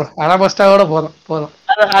ப்ரோ அலபஸ்டாவோட போதும்.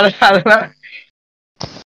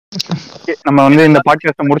 நம்ம வந்து இந்த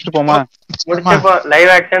பாட்காஸ்ட முடிச்சுப்போமா? முடிச்சுப்போம். லைவ்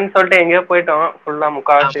ஆக்ஷன் சொல்லிட்டு எங்கேயோ போயிட்டோம் ஃபுல்லா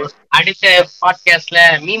முக்காவாசி. அடுத்த பாட்காஸ்ட்ல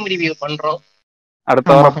மீம் ரிவ்யூ பண்றோம். அடுத்த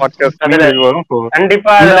வாரம் பாட்காஸ்ட் வரும்.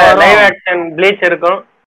 கண்டிப்பா லைவ் ஆக்ஷன் ப்ளீச் இருக்கும்.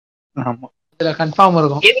 ஆமா இதுல கன்ஃபார்ம்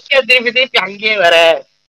இருக்கும். எதுக்கு திருப்பி அங்கேயே வர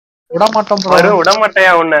விடமாட்டோம் ப்ரோ.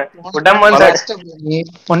 விடமாட்டையா உன்னை?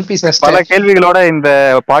 பல கேள்விகளோட இந்த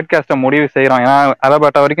பாட்காஸ்ட முடிவு செய்யறோம். ஏன்னா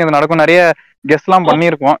அதைப்பட்ட வரைக்கும் இது நடக்கும். நிறைய கெஸ்ட் எல்லாம்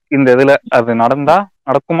பண்ணிருக்கோம். இந்த இதுல அது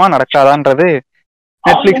நடக்குமா நடக்காதான்றது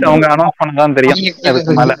நெட்ஃபிளிக்ஸ் அவங்க அனௌன்ஸ் பண்ணதான் தெரியும்.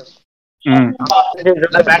 அதுக்கு மேல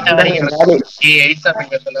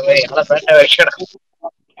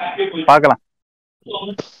பாக்கலாம்.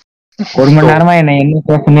 1 மணி நேரமா என்ன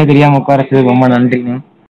பேசணும்னே தெரியாம உட்காரது ரொம்ப நன்றிங்க.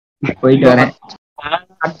 போயிட்டு வரேன்.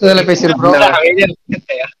 அடுத்ததுல பேசிருக்கோம்.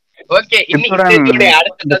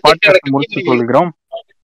 முடித்துக் கொள்கிறோம்.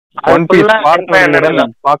 ஒன் பீஸ்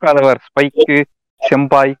பார்க்காதவர் ஸ்பைக்கு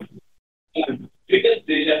செம்பாய்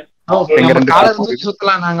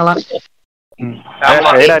சுத்தலாம் நாங்களாம்.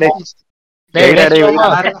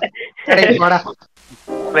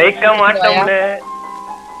 வைக்க மாட்டோம்.